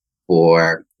pray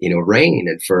for, rain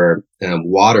and for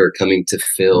water coming to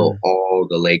fill all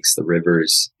the lakes, the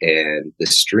rivers, and the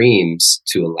streams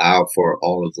to allow for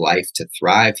all of life to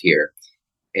thrive here.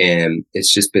 And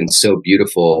it's just been so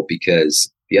beautiful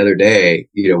because the other day,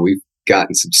 we've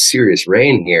gotten some serious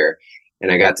rain here,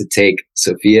 and I got to take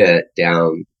Sophia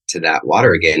down to that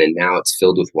water again, and now it's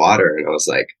filled with water. And I was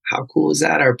like, how cool is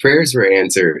that? Our prayers were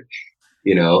answered,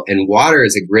 and water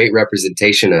is a great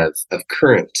representation of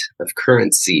current, of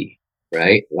currency,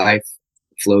 right? Life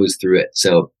flows through it.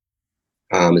 So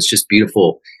it's just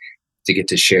beautiful to get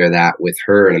to share that with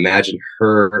her, and imagine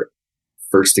her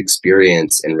first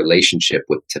experience and relationship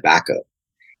with tobacco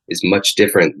is much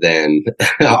different than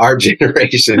our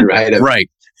generation, right? Right.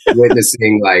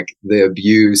 Witnessing like the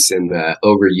abuse and the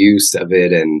overuse of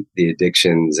it and the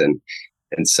addictions and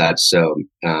such. So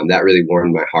that really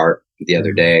warmed my heart the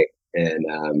other day. And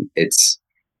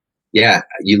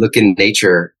you look in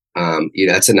nature,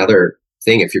 that's another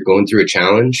thing. If you're going through a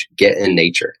challenge, get in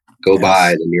nature, go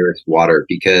by the nearest water,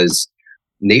 because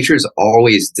nature's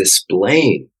always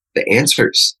displaying the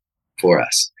answers for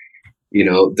us.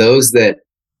 Those that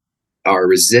are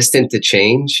resistant to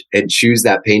change and choose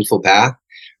that painful path.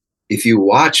 If you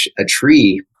watch a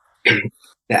tree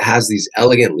that has these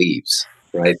elegant leaves,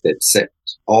 right, that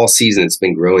all season it's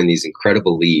been growing these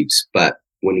incredible leaves, but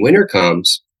when winter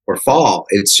comes or fall,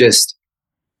 it's just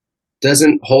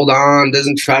doesn't hold on,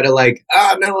 doesn't try to like,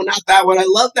 oh no, not that one. I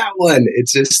love that one.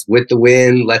 It's just with the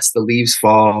wind, lets the leaves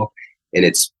fall. And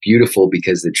it's beautiful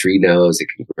because the tree knows it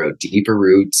can grow deeper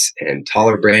roots and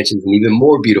taller branches and even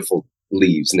more beautiful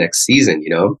leaves next season,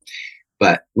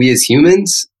 But we as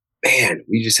humans, man,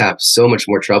 we just have so much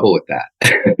more trouble with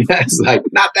that. That's like,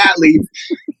 not that leaf,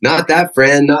 not that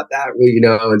friend, not that,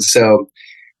 And so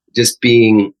just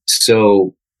being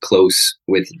so close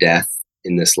with death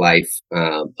in this life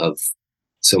of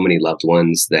so many loved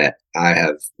ones, that I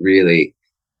have really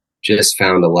just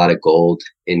found a lot of gold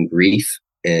in grief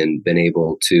and been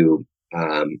able to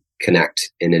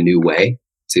connect in a new way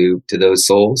to those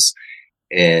souls.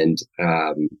 And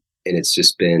it's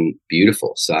just been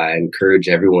beautiful. So I encourage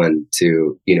everyone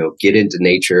to, get into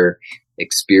nature,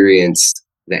 experience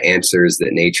the answers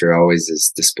that nature always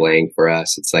is displaying for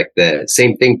us. It's like the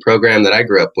same thing program that I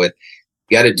grew up with.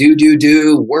 You got to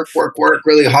do, work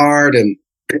really hard. And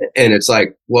it's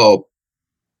like, well,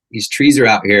 these trees are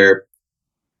out here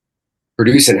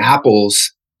producing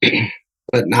apples,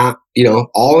 but not,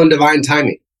 all in divine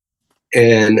timing.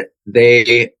 And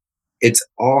it's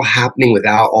all happening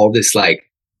without all this like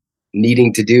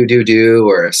needing to do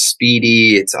or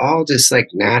speedy. It's all just like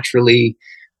naturally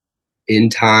in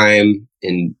time,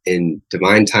 in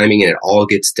divine timing, and it all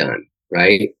gets done.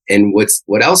 Right. And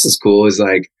what else is cool is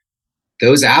like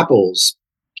those apples,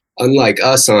 unlike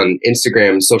us on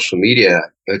Instagram and social media,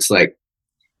 it's like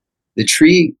the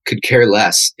tree could care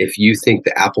less if you think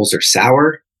the apples are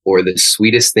sour or the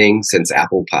sweetest thing since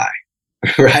apple pie.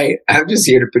 Right? I'm just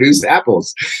here to produce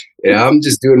apples. I'm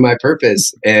just doing my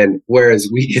purpose. And whereas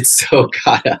we get so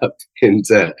caught up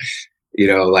into,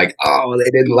 like, oh,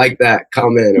 they didn't like that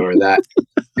comment or that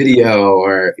video,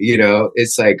 or,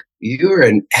 it's like, you're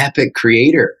an epic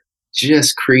creator.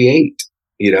 Just create,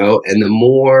 and the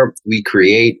more we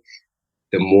create,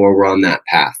 the more we're on that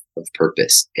path of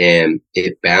purpose. And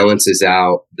it balances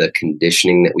out the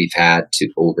conditioning that we've had to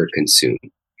overconsume.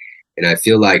 And I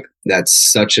feel like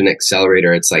that's such an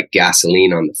accelerator. It's like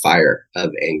gasoline on the fire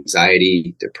of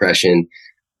anxiety, depression.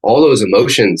 All those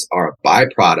emotions are a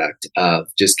byproduct of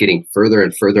just getting further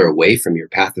and further away from your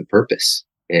path of purpose.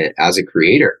 And as a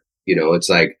creator, it's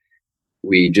like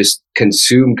we just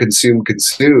consume,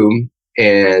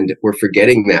 and we're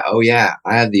forgetting that, oh yeah,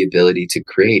 I have the ability to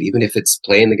create, even if it's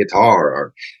playing the guitar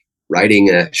or writing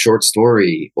a short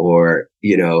story or,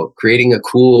 creating a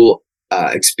cool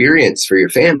experience for your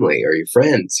family or your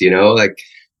friends,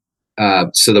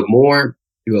 so the more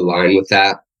you align with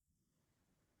that,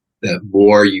 the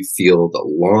more you feel the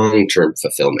long-term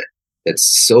fulfillment.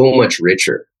 It's so much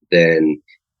richer than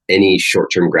any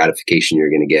short-term gratification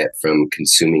you're going to get from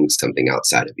consuming something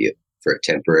outside of you for a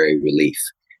temporary relief.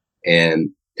 And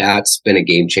that's been a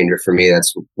game changer for me.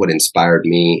 That's what inspired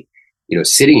me,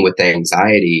 sitting with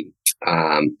anxiety,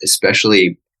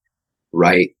 especially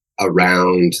right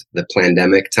around the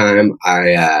pandemic time.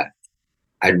 I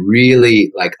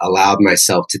really allowed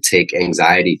myself to take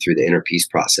anxiety through the inner peace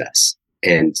process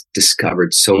and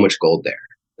discovered so much gold there.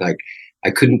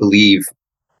 I couldn't believe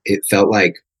it. Felt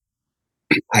like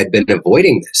I'd been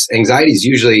avoiding this. Anxiety is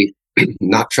usually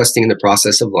not trusting in the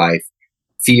process of life,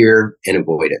 fear, and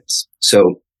avoidance.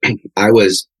 So I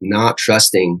was not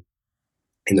trusting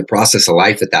in the process of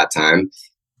life at that time,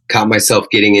 caught myself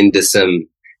getting into some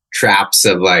traps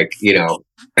of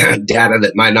data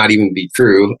that might not even be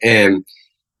true. And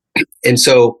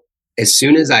so as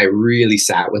soon as I really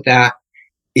sat with that,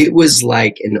 it was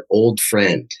like an old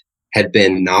friend had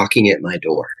been knocking at my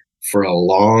door for a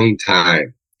long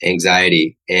time,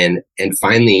 anxiety. And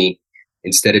finally,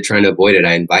 instead of trying to avoid it,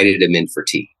 I invited him in for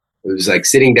tea. It was like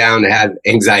sitting down to have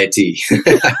anxiety.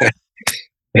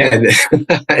 and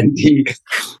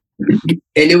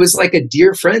it was like a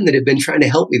dear friend that had been trying to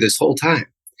help me this whole time.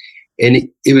 And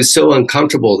it was so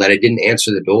uncomfortable that I didn't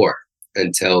answer the door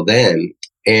until then.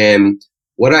 And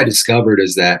what I discovered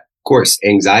is that, of course,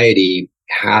 anxiety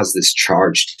has this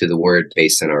charge to the word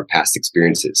based on our past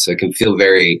experiences. So it can feel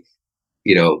very,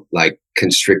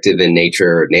 constrictive in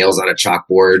nature, nails on a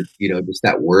chalkboard, just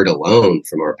that word alone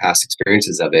from our past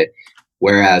experiences of it.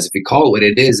 Whereas if we call it what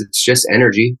it is, it's just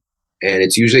energy. And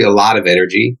it's usually a lot of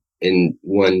energy in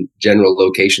one general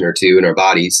location or two in our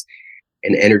bodies.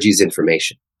 And energy is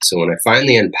information. So when I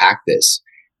finally unpacked this,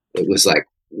 it was like,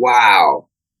 wow,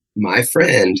 my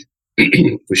friend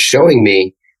was showing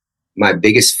me my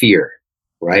biggest fear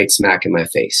right smack in my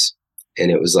face.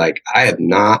 And it was like, I have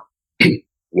not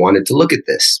wanted to look at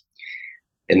this.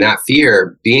 And that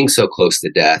fear, being so close to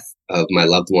death of my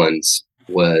loved ones,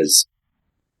 was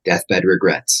deathbed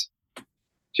regrets.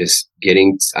 Just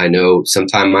I know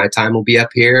sometime my time will be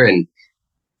up here, and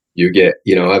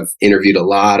I've interviewed a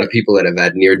lot of people that have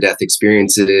had near-death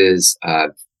experiences,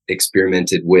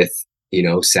 experimented with,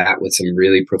 sat with some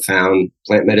really profound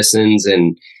plant medicines.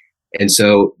 And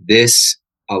so this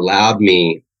allowed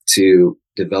me to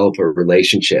develop a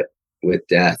relationship with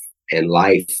death and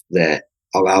life that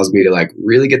allows me to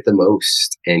really get the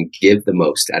most and give the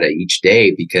most out of each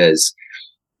day. Because,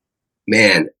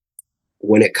 man,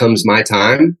 when it comes my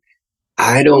time,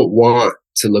 I don't want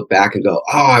to look back and go,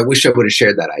 oh, I wish I would have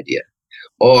shared that idea.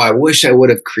 Oh, I wish I would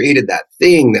have created that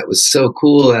thing that was so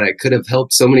cool that I could have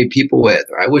helped so many people with.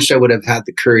 Or I wish I would have had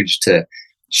the courage to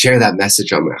share that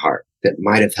message on my heart that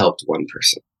might have helped one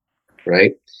person,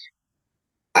 right?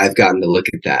 I've gotten to look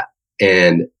at that.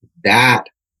 And that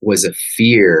was a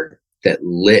fear that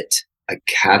lit a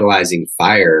catalyzing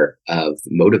fire of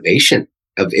motivation,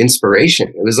 of inspiration.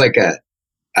 It was like a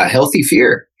healthy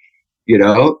fear,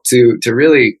 to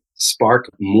really spark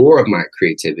more of my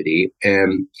creativity.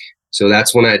 And so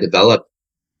that's when I developed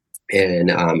and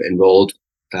enrolled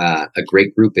a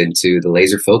great group into the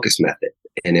laser focus method.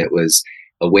 And it was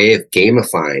a way of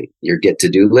gamifying your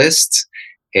get-to-do lists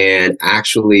and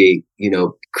actually,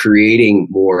 creating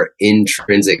more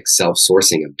intrinsic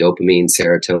self-sourcing of dopamine,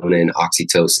 serotonin,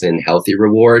 oxytocin, healthy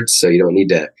rewards. So you don't need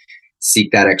to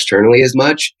seek that externally as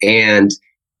much, and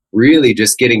really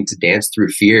just getting to dance through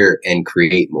fear and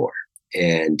create more.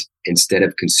 And instead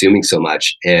of consuming so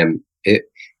much, and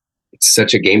it's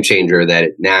such a game changer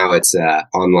that now it's a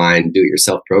online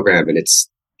do-it-yourself program, and it's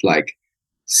like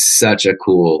such a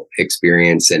cool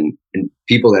experience. And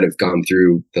people that have gone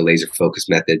through the laser focus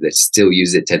method that still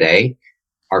use it today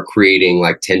are creating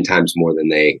like 10 times more than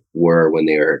they were when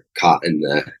they were caught in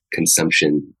the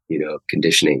consumption,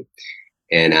 conditioning.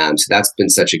 And so that's been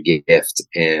such a gift,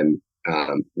 and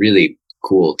really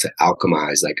cool to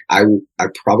alchemize. Like I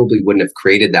probably wouldn't have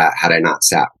created that had I not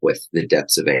sat with the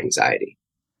depths of anxiety,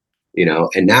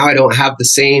 and now I don't have the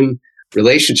same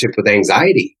relationship with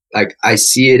anxiety. Like I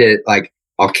see it at, like,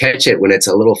 I'll catch it when it's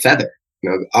a little feather.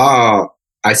 Oh,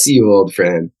 I see you, old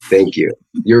friend. Thank you.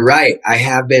 You're right. I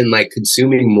have been like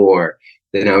consuming more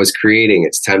than I was creating.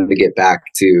 It's time to get back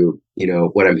to,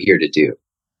 what I'm here to do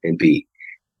and be.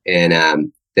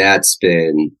 And that's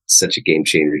been such a game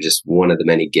changer. Just one of the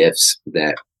many gifts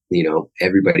that,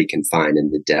 everybody can find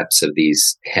in the depths of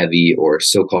these heavy or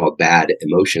so-called bad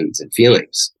emotions and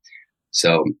feelings.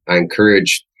 So I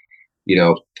encourage,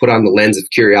 put on the lens of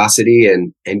curiosity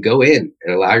and go in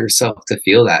and allow yourself to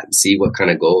feel that and see what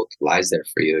kind of gold lies there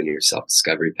for you in your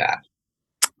self-discovery path.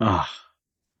 Oh,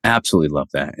 absolutely love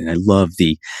that. And I love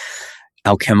the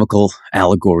alchemical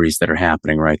allegories that are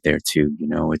happening right there too.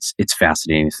 It's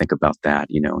fascinating to think about that,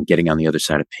 and getting on the other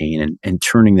side of pain and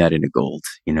turning that into gold,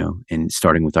 and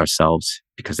starting with ourselves,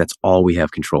 because that's all we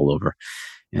have control over.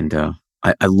 And,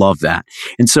 I love that.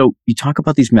 And so you talk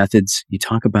about these methods, you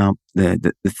talk about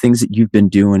the things that you've been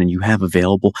doing and you have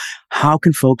available. How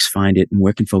can folks find it, and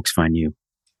where can folks find you?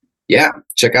 Yeah,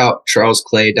 check out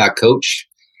charlesclay.coach.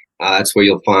 That's where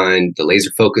you'll find the laser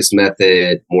focus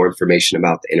method, more information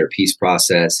about the inner peace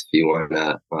process if you want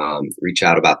to reach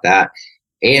out about that.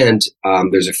 And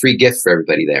there's a free gift for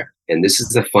everybody there. And this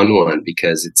is a fun one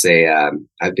because it's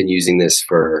I've been using this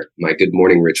for my good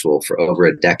morning ritual for over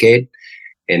a decade.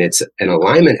 And it's an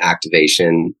alignment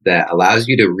activation that allows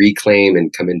you to reclaim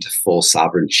and come into full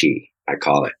sovereign chi, I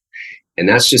call it. And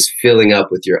that's just filling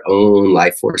up with your own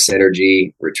life force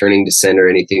energy, returning to center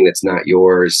anything that's not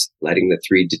yours, letting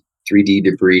the 3D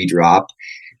debris drop.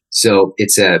 So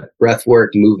it's a breathwork,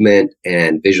 movement,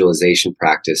 and visualization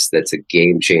practice that's a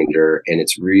game changer. And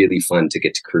it's really fun to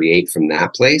get to create from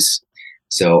that place.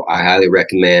 So I highly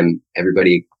recommend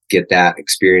everybody get that,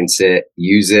 experience it,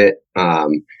 use it.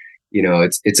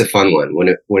 It's a fun one.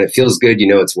 When it feels good,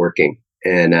 it's working.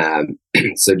 And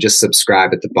so just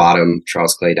subscribe at the bottom,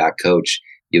 charlesclay.coach.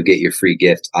 You'll get your free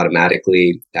gift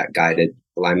automatically, that guided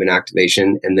alignment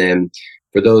activation. And then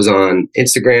for those on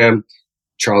Instagram,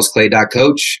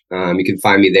 charlesclay.coach, you can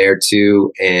find me there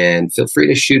too. And feel free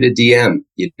to shoot a DM.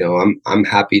 I'm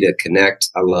happy to connect.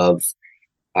 I love,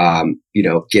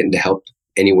 getting to help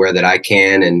anywhere that I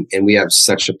can. And we have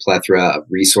such a plethora of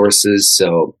resources.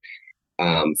 So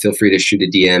feel free to shoot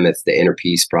a DM if the inner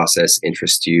peace process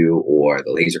interests you or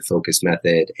the laser focus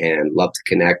method, and love to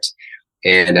connect.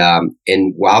 And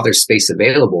while there's space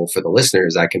available for the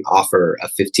listeners, I can offer a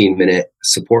 15-minute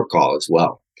support call as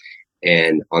well.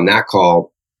 And on that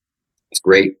call, it's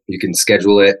great. You can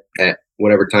schedule it at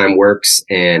whatever time works,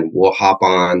 and we'll hop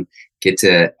on, get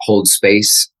to hold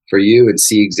space for you and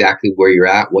see exactly where you're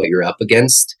at, what you're up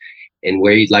against, and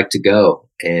where you'd like to go,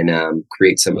 and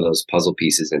create some of those puzzle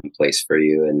pieces in place for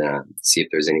you, and see if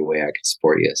there's any way I can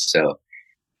support you. So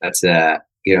that's a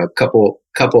couple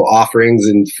offerings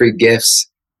and free gifts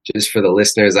just for the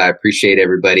listeners. I appreciate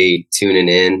everybody tuning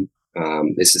in.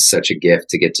 This is such a gift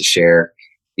to get to share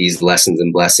these lessons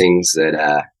and blessings that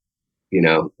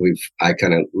I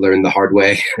kind of learned the hard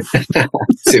way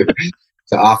to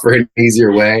offer an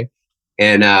easier way.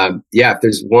 And if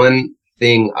there's one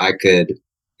thing I could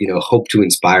hope to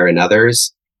inspire in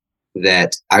others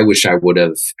that I wish I would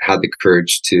have had the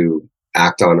courage to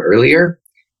act on earlier,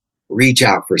 reach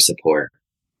out for support.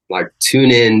 Like, tune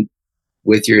in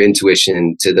with your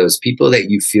intuition to those people that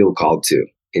you feel called to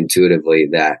intuitively,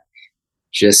 that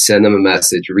just send them a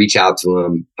message, reach out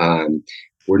to them.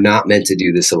 We're not meant to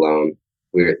do this alone.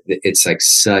 It's like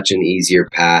such an easier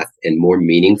path and more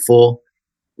meaningful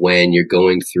when you're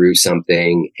going through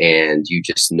something and you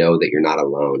just know that you're not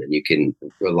alone, and you can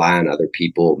rely on other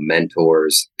people,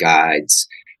 mentors, guides,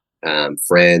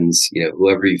 friends,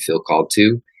 whoever you feel called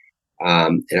to.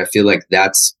 And I feel like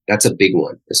that's a big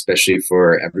one, especially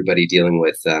for everybody dealing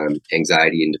with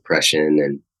anxiety and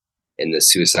depression and the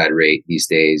suicide rate these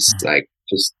days. Like,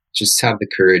 just have the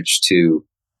courage to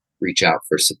reach out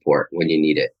for support when you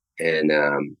need it, and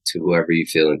to whoever you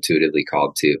feel intuitively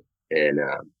called to. And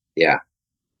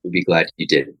we'd be glad you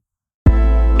did.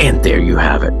 And there you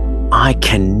have it. I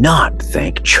cannot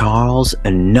thank Charles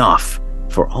enough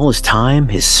for all his time,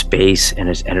 his space, and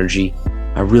his energy.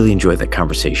 I really enjoyed that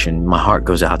conversation. My heart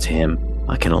goes out to him.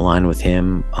 I can align with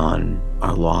him on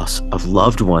our loss of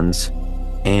loved ones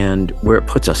and where it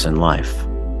puts us in life.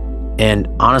 And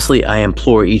honestly, I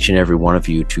implore each and every one of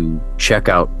you to check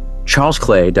out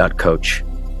charlesclay.coach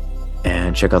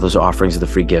and check out those offerings of the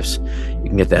free gifts. You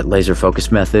can get that laser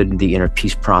focus method, the inner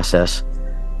peace process,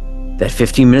 that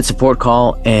 15-minute support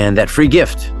call, and that free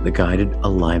gift, the guided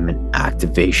alignment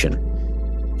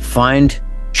activation. Find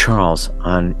Charles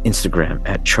on Instagram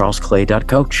at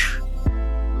charlesclay.coach.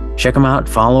 Check him out,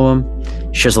 follow him.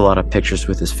 He shares a lot of pictures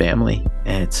with his family,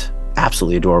 and it's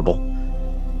absolutely adorable.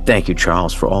 Thank you,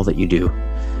 Charles, for all that you do.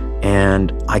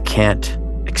 And I can't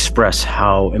express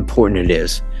how important it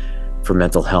is for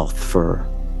mental health, for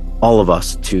all of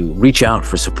us to reach out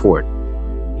for support.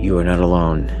 You are not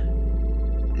alone.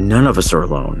 None of us are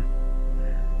alone.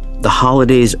 The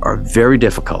holidays are very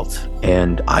difficult,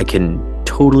 and I can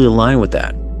totally align with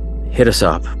that. Hit us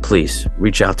up, please.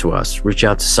 Reach out to us. Reach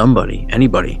out to somebody,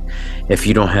 anybody. If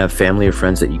you don't have family or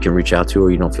friends that you can reach out to,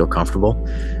 or you don't feel comfortable,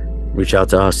 reach out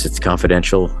to us. It's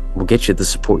confidential. We'll get you the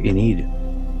support you need.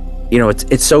 You know,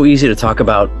 it's so easy to talk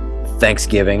about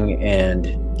Thanksgiving,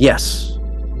 and yes,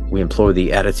 we employ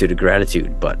the attitude of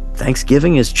gratitude, but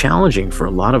Thanksgiving is challenging for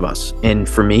a lot of us. And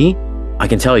for me, I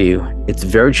can tell you, it's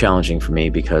very challenging for me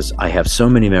because I have so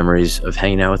many memories of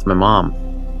hanging out with my mom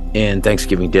and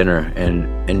Thanksgiving dinner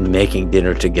and making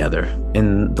dinner together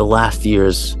in the last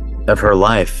years of her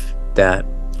life that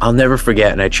I'll never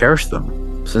forget, and I cherish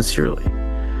them sincerely.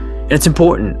 And it's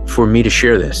important for me to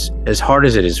share this. As hard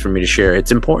as it is for me to share,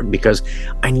 it's important because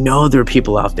I know there are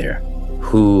people out there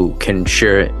who can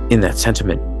share in that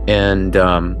sentiment. And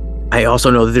I also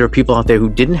know that there are people out there who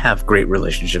didn't have great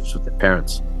relationships with their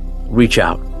parents. Reach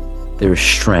out. There is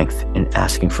strength in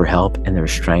asking for help, and there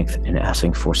is strength in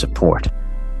asking for support.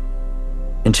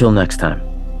 Until next time,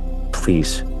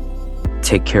 please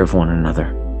take care of one another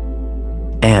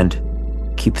and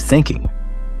keep thinking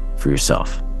for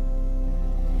yourself.